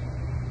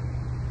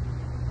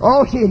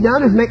all she's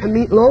done is make a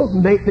meatloaf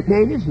and bake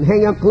potatoes and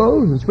hang up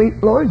clothes and sweep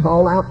floors,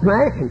 haul out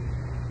trash and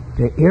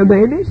take care of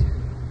babies.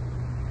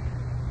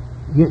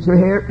 Gets her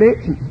hair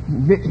fixed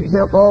and gets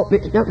herself all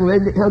fixed up and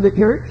ready to come to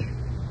church.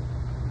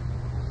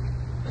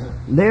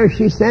 There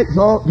she sits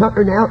all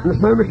tuckered out in the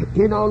service,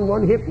 kid on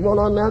one hip, one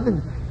on the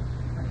other,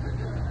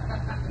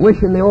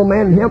 wishing the old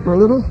man would help her a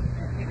little.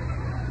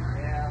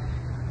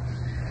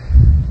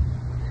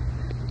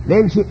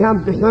 Then she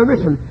comes to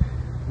service and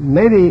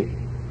maybe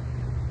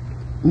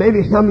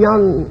some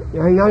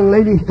young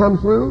ladies come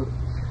through,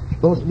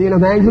 supposed to be an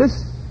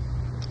evangelist,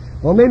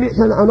 or maybe it's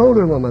an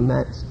older woman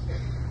that's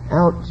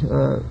out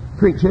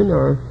preaching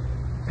or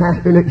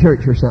pastoring a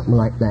church or something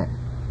like that.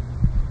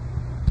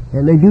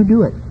 And they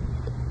do it.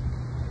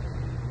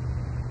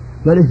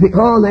 But it's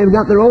because they've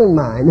got their own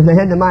mind. If they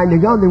had the mind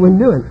of God, they wouldn't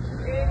do it.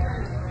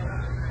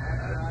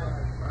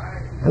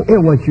 I don't care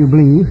what you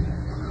believe.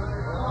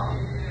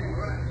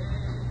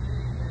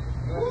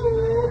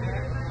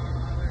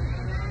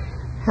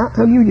 How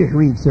come you just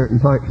read certain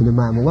parts of the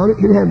Bible? Why don't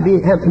you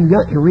have some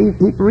guts to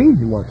keep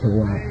reading once in a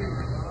while?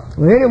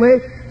 Well,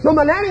 anyway, so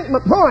but that ain't my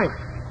point.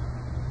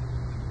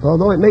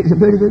 Although it makes a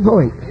pretty good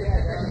point.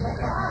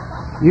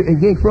 You can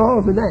get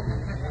crawl for that.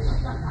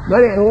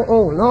 But,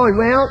 oh Lord,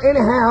 well,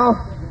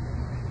 anyhow.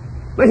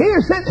 But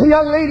here sits a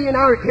young lady in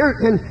our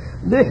church, and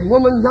this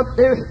woman's up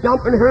there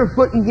stomping her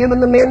foot and giving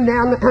the men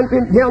down the country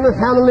and telling us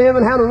how to live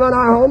and how to run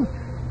our home.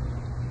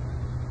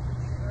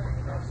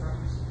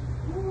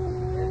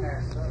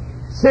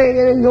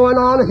 Singing and going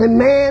on, and saying,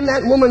 man,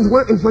 that woman's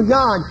working for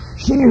God.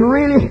 She's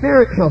really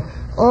spiritual.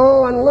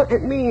 Oh, and look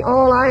at me,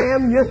 all I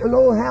am, just an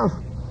old house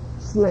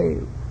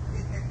slave.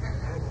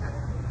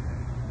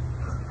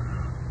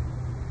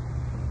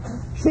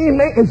 She's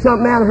making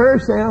something out of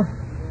herself.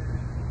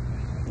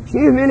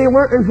 She's really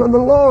working for the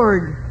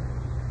Lord.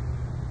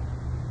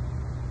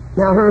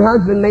 Now her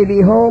husband may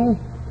be home,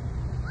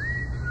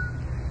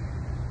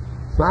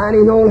 frying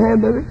his own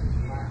hamburger,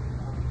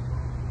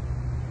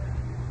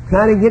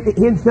 trying to get the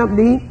kids something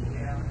to eat,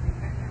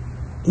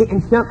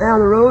 kicking stuff down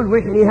the road,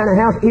 wishing he had a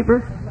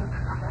housekeeper,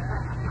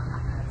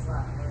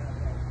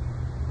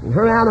 and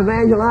her out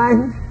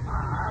evangelizing.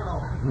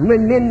 And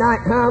when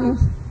midnight comes,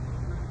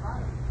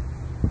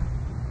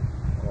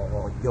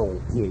 oh,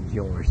 don't kid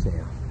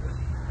yourself.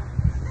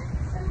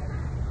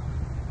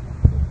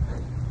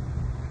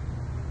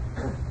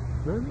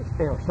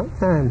 Now,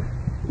 sometimes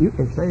you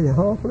can say the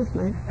awfulest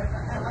thing.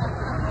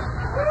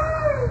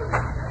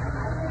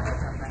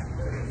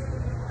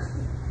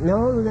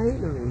 No, that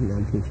ain't the reason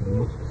I'm teaching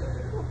this.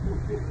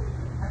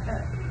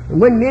 And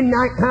when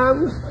midnight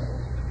comes,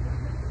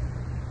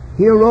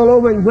 he'll roll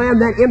over and grab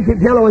that empty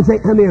pillow and say,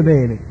 "Come here,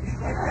 baby."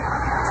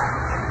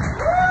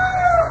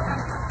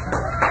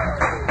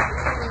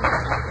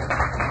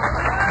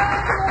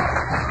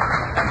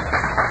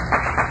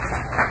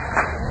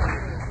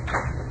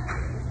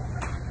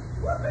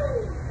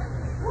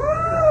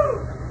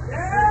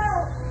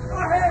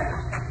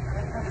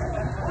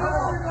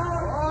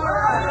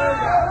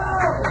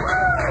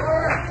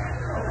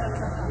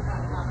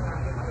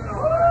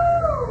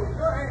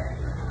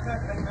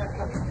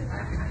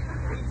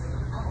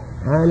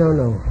 I don't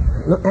know.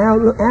 Look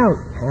out, look out.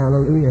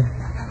 Hallelujah.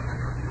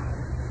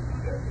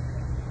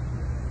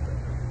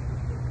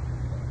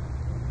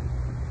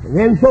 And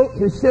then folks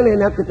are silly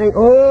enough to think,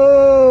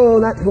 oh,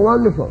 that's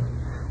wonderful.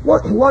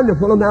 What's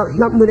wonderful about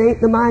something that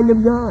ain't the mind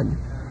of God?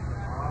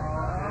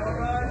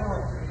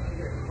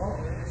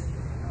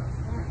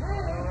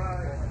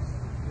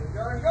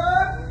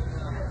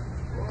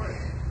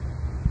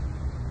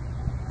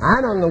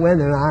 I don't know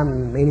whether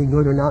I'm any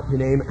good or not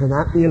today because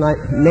I feel like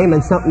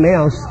naming something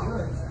else.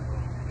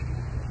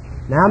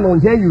 Now I'm going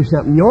to tell you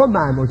something. Your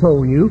Bible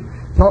told you,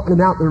 talking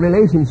about the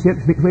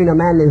relationships between a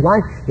man and his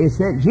wife, it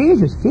said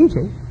Jesus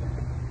teaching.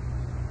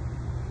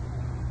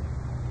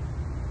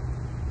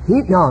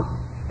 Keep not.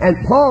 And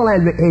Paul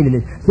advocated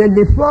it. Said,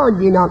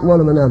 defraud ye not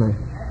one of another.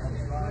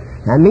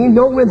 That means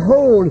don't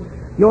withhold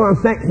your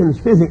affections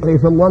physically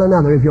from one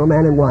another if you're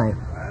man and wife.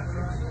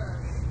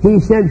 He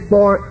said,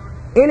 for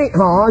any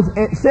cause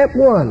except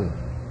one.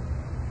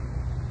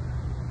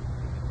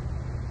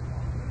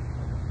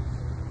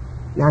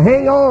 Now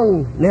hang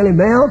on, Nellie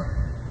Bell.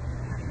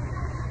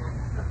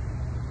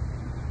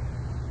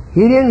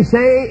 He didn't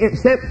say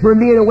except for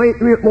being away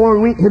 3 or 4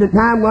 weeks at a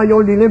time while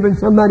you're delivering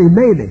somebody's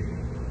baby.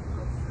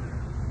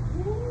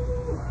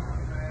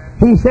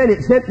 He said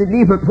except it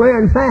be for prayer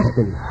and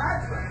fasting.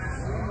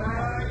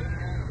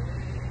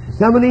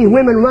 Some of these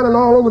women running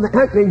all over the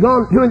country,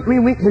 gone 2 and 3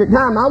 weeks at a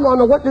time. I want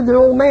to know, what did the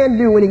old man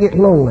do when he gets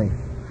lonely?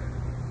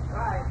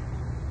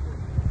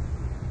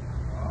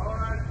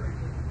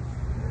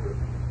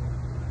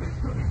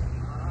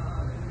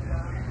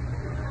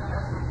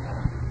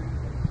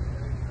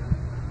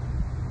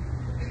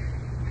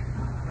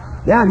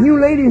 Now, if you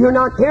ladies are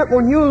not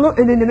careful, you look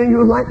at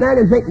individuals like that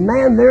and think,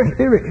 man, they're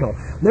spiritual.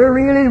 They're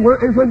really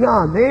working for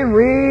God. They're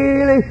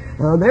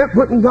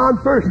putting God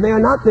first. They are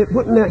not. They're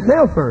putting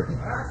themselves first.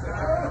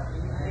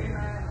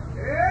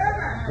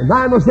 The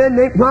Bible said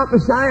they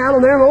prophesy out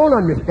of their own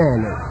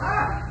understanding.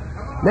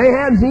 They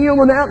have zeal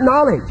without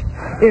knowledge.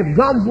 If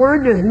God's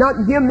Word does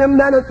not give them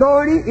that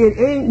authority,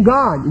 it ain't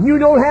God. You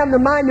don't have the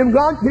mind of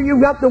God till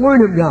you've got the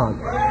Word of God.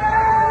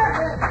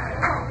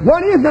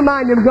 What is the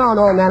mind of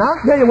God on that? I'll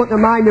tell you what the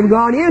mind of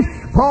God is.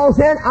 Paul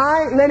said,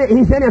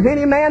 he said, if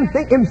any man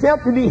think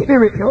himself to be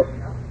spiritual,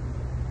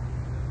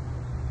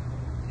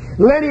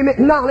 let him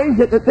acknowledge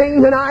that the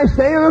things that I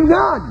say are of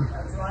God.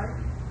 That's right.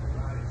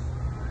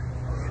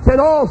 Said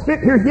all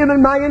Scripture is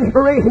given by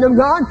inspiration of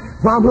God,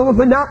 profitable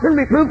for doctrine,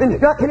 reproof,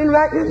 instruction in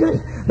righteousness,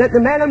 that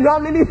the man of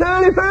God may be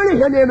thoroughly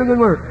furnished unto every good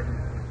work.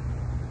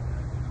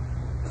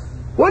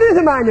 What is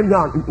the mind of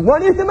God?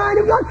 What is the mind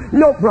of God?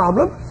 No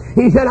problem.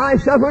 He said, I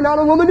suffer not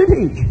a woman to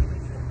teach,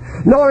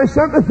 nor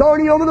usurp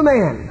authority over the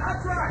man.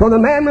 For the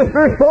man was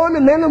first formed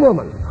and then the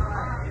woman.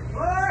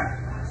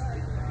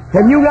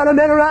 Have you got a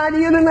better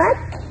idea than that?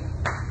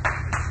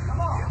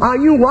 Are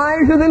you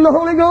wiser than the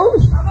Holy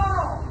Ghost?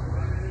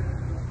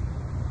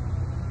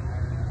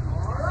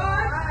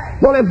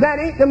 Well, if that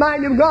ain't the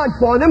mind of God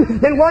for them,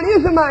 then what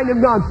is the mind of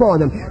God for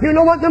them? You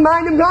know what the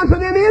mind of God for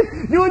them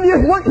is? Doing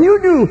just what you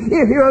do.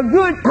 If you're a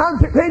good,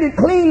 consecrated,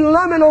 clean,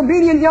 loving,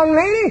 obedient young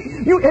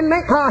lady, you can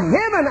make a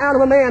heaven out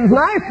of a man's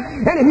life.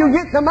 And if you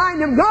get the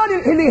mind of God,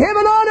 it can be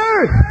heaven on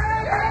earth.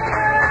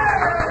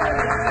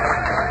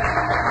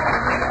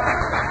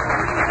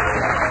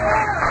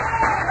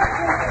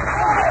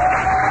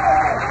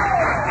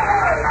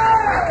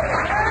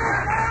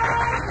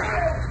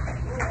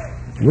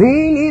 We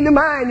need the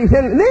mind. He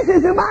said, this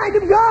is the mind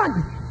of God.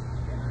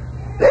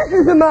 This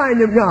is the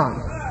mind of God.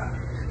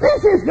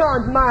 This is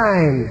God's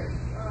mind.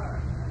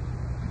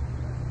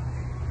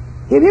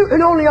 If you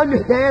can only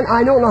understand,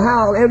 I don't know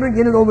how I'll ever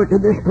get it over to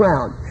this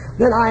crowd,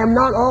 that I am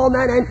not all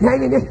that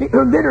antagonistic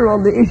or bitter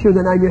on the issue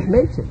that I just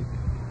mentioned.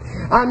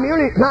 I'm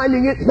merely trying to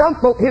get some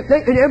folks, if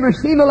they could ever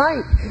see the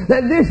light,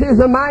 that this is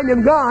the mind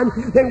of God,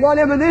 then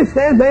whatever this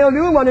says they'll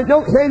do, what it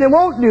don't say they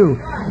won't do.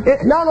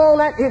 It's not all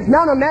that, it's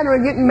not a matter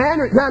of getting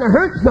mad or trying to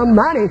hurt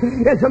somebody.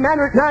 It's a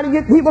matter of trying to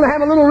get people to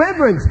have a little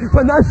reverence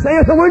for thus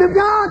saith the Word of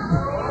God.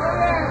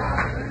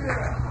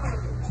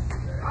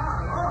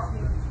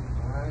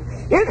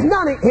 It's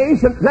not a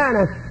case of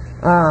trying to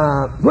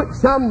put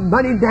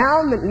somebody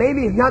down that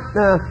maybe has not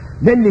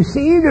been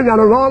deceived or got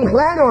a wrong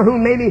plan, or who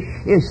maybe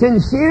is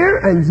sincere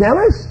and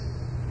zealous.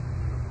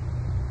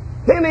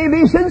 They may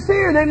be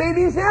sincere, they may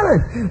be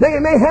zealous, they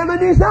may have a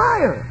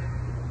desire.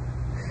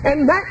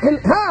 And that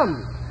can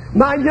come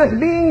by just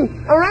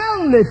being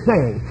around this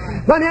thing.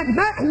 But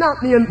that's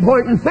not the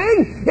important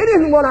thing. It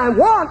isn't what I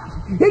want.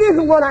 It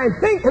isn't what I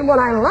think and what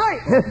I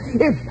like.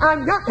 It's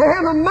I've got to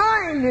have a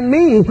mind in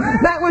me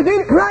that was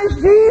in Christ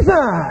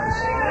Jesus.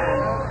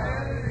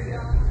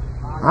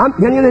 I'm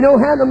telling you, they don't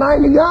have the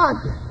mind of God.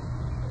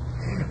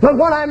 But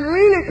what I'm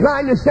really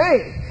trying to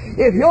say,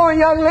 if you're a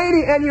young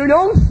lady and you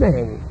don't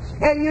sing,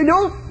 and you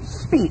don't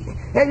speak,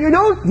 and you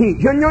don't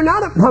teach, and you're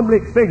not a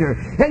public figure,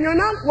 and you're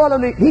not one of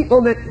the people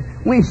that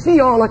we see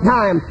all the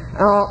time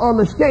on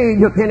the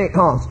stage of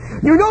Pentecost,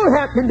 you don't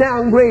have to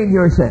downgrade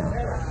yourself.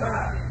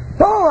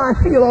 Oh, I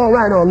feel all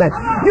right on that.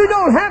 You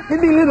don't have to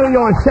belittle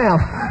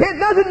yourself. It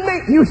doesn't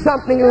make you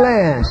something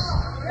less.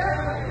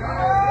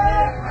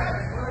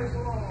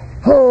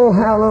 Oh,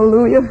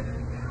 hallelujah.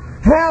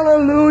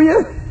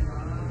 Hallelujah.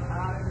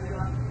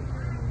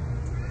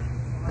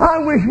 I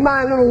wish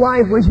my little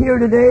wife was here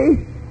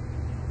today.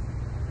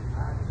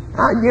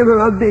 I'd give her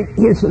a big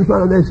kiss in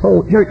front of this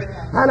whole church,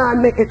 and I'd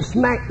make it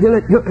smack till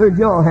it took her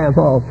jaw half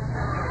off.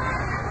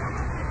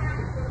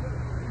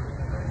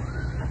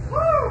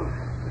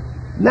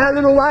 That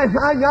little wife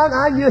I got,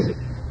 I just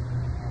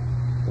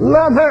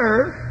love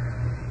her,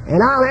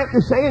 and I'll have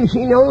to say, and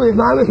she knows if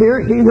I was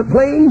here, she's a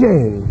plain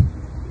Jane.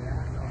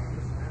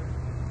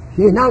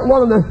 She's not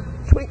one of the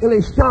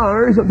twinkling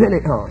stars of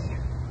Pentecost.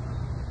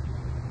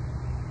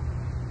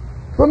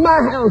 For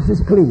my house is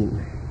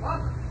clean,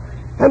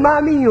 and my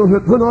meals are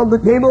put on the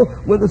table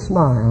with a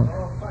smile.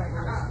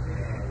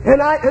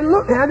 And I can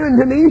look at her, and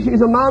to me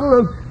she's a model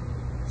of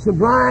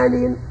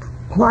sobriety and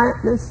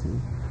quietness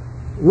and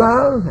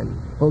love and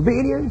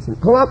obedience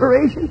and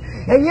cooperation.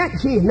 And yet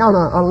she's not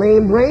a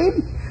lame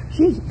brain.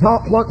 She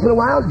talks once in a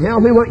while,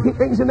 tells me what she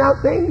thinks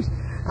about things.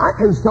 I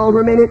consult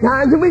her many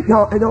times, and we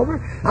talk it over.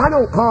 I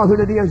don't cause her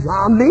to be a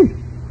zombie.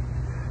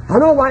 I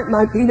don't wipe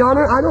my feet on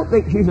her. I don't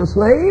think she's a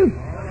slave.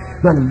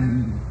 But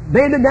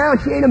baby, now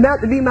she ain't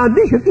about to be my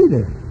bishop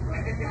either.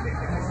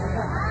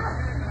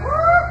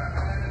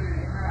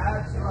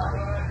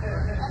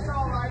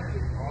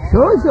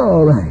 So it's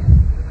all right.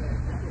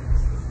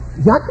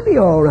 It's got to be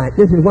all right.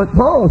 This is what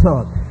Paul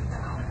taught.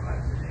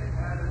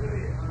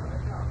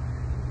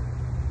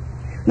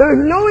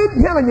 There's no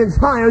intelligence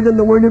higher than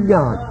the Word of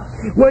God.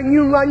 When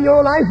you run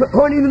your life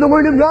according to the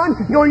Word of God,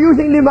 you're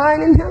using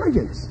divine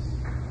intelligence.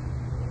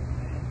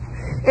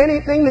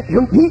 Anything that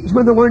competes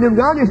with the Word of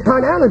God is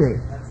carnality.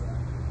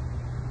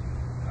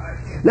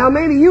 Now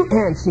maybe you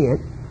can't see it,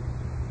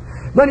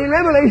 but in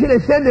Revelation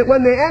it said that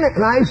when the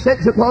Antichrist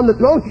sits upon the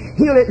throne,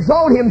 he'll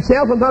exalt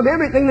himself above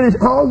everything that is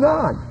called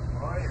God.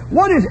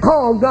 What is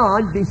called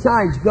God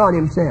besides God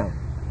Himself?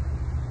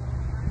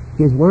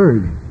 His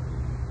Word.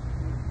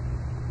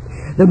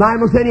 The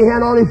Bible said He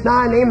had on His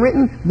thigh name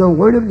written, the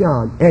Word of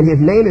God, and His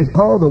name is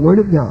called the Word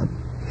of God.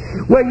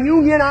 When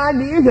you get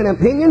ideas and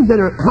opinions that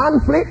are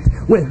conflict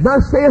with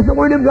thus saith the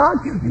Word of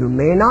God, you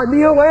may not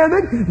be aware of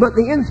it, but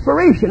the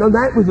inspiration of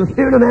that was the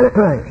spirit of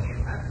Antichrist.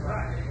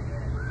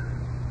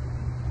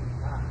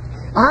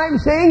 I'm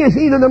saying it's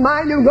either the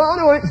mind of God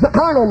or it's the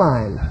carnal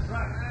mind.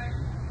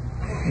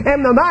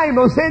 And the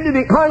Bible said to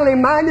be carnally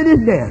minded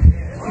is death,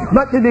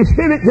 but to be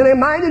spiritually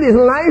minded is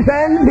life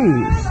and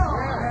peace.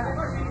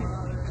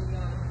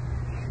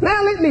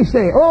 Now let me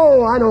say,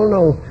 I don't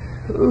know,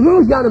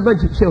 who's got a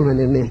bunch of children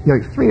in this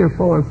church? 3 or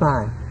 4 or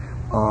 5?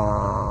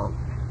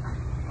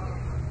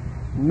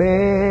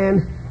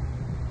 Man,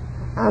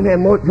 I've had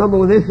more trouble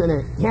with this than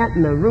a cat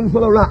in a room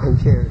full of rocking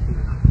chairs.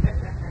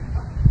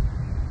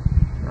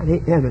 I'd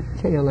hate to have a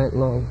tail that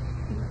long.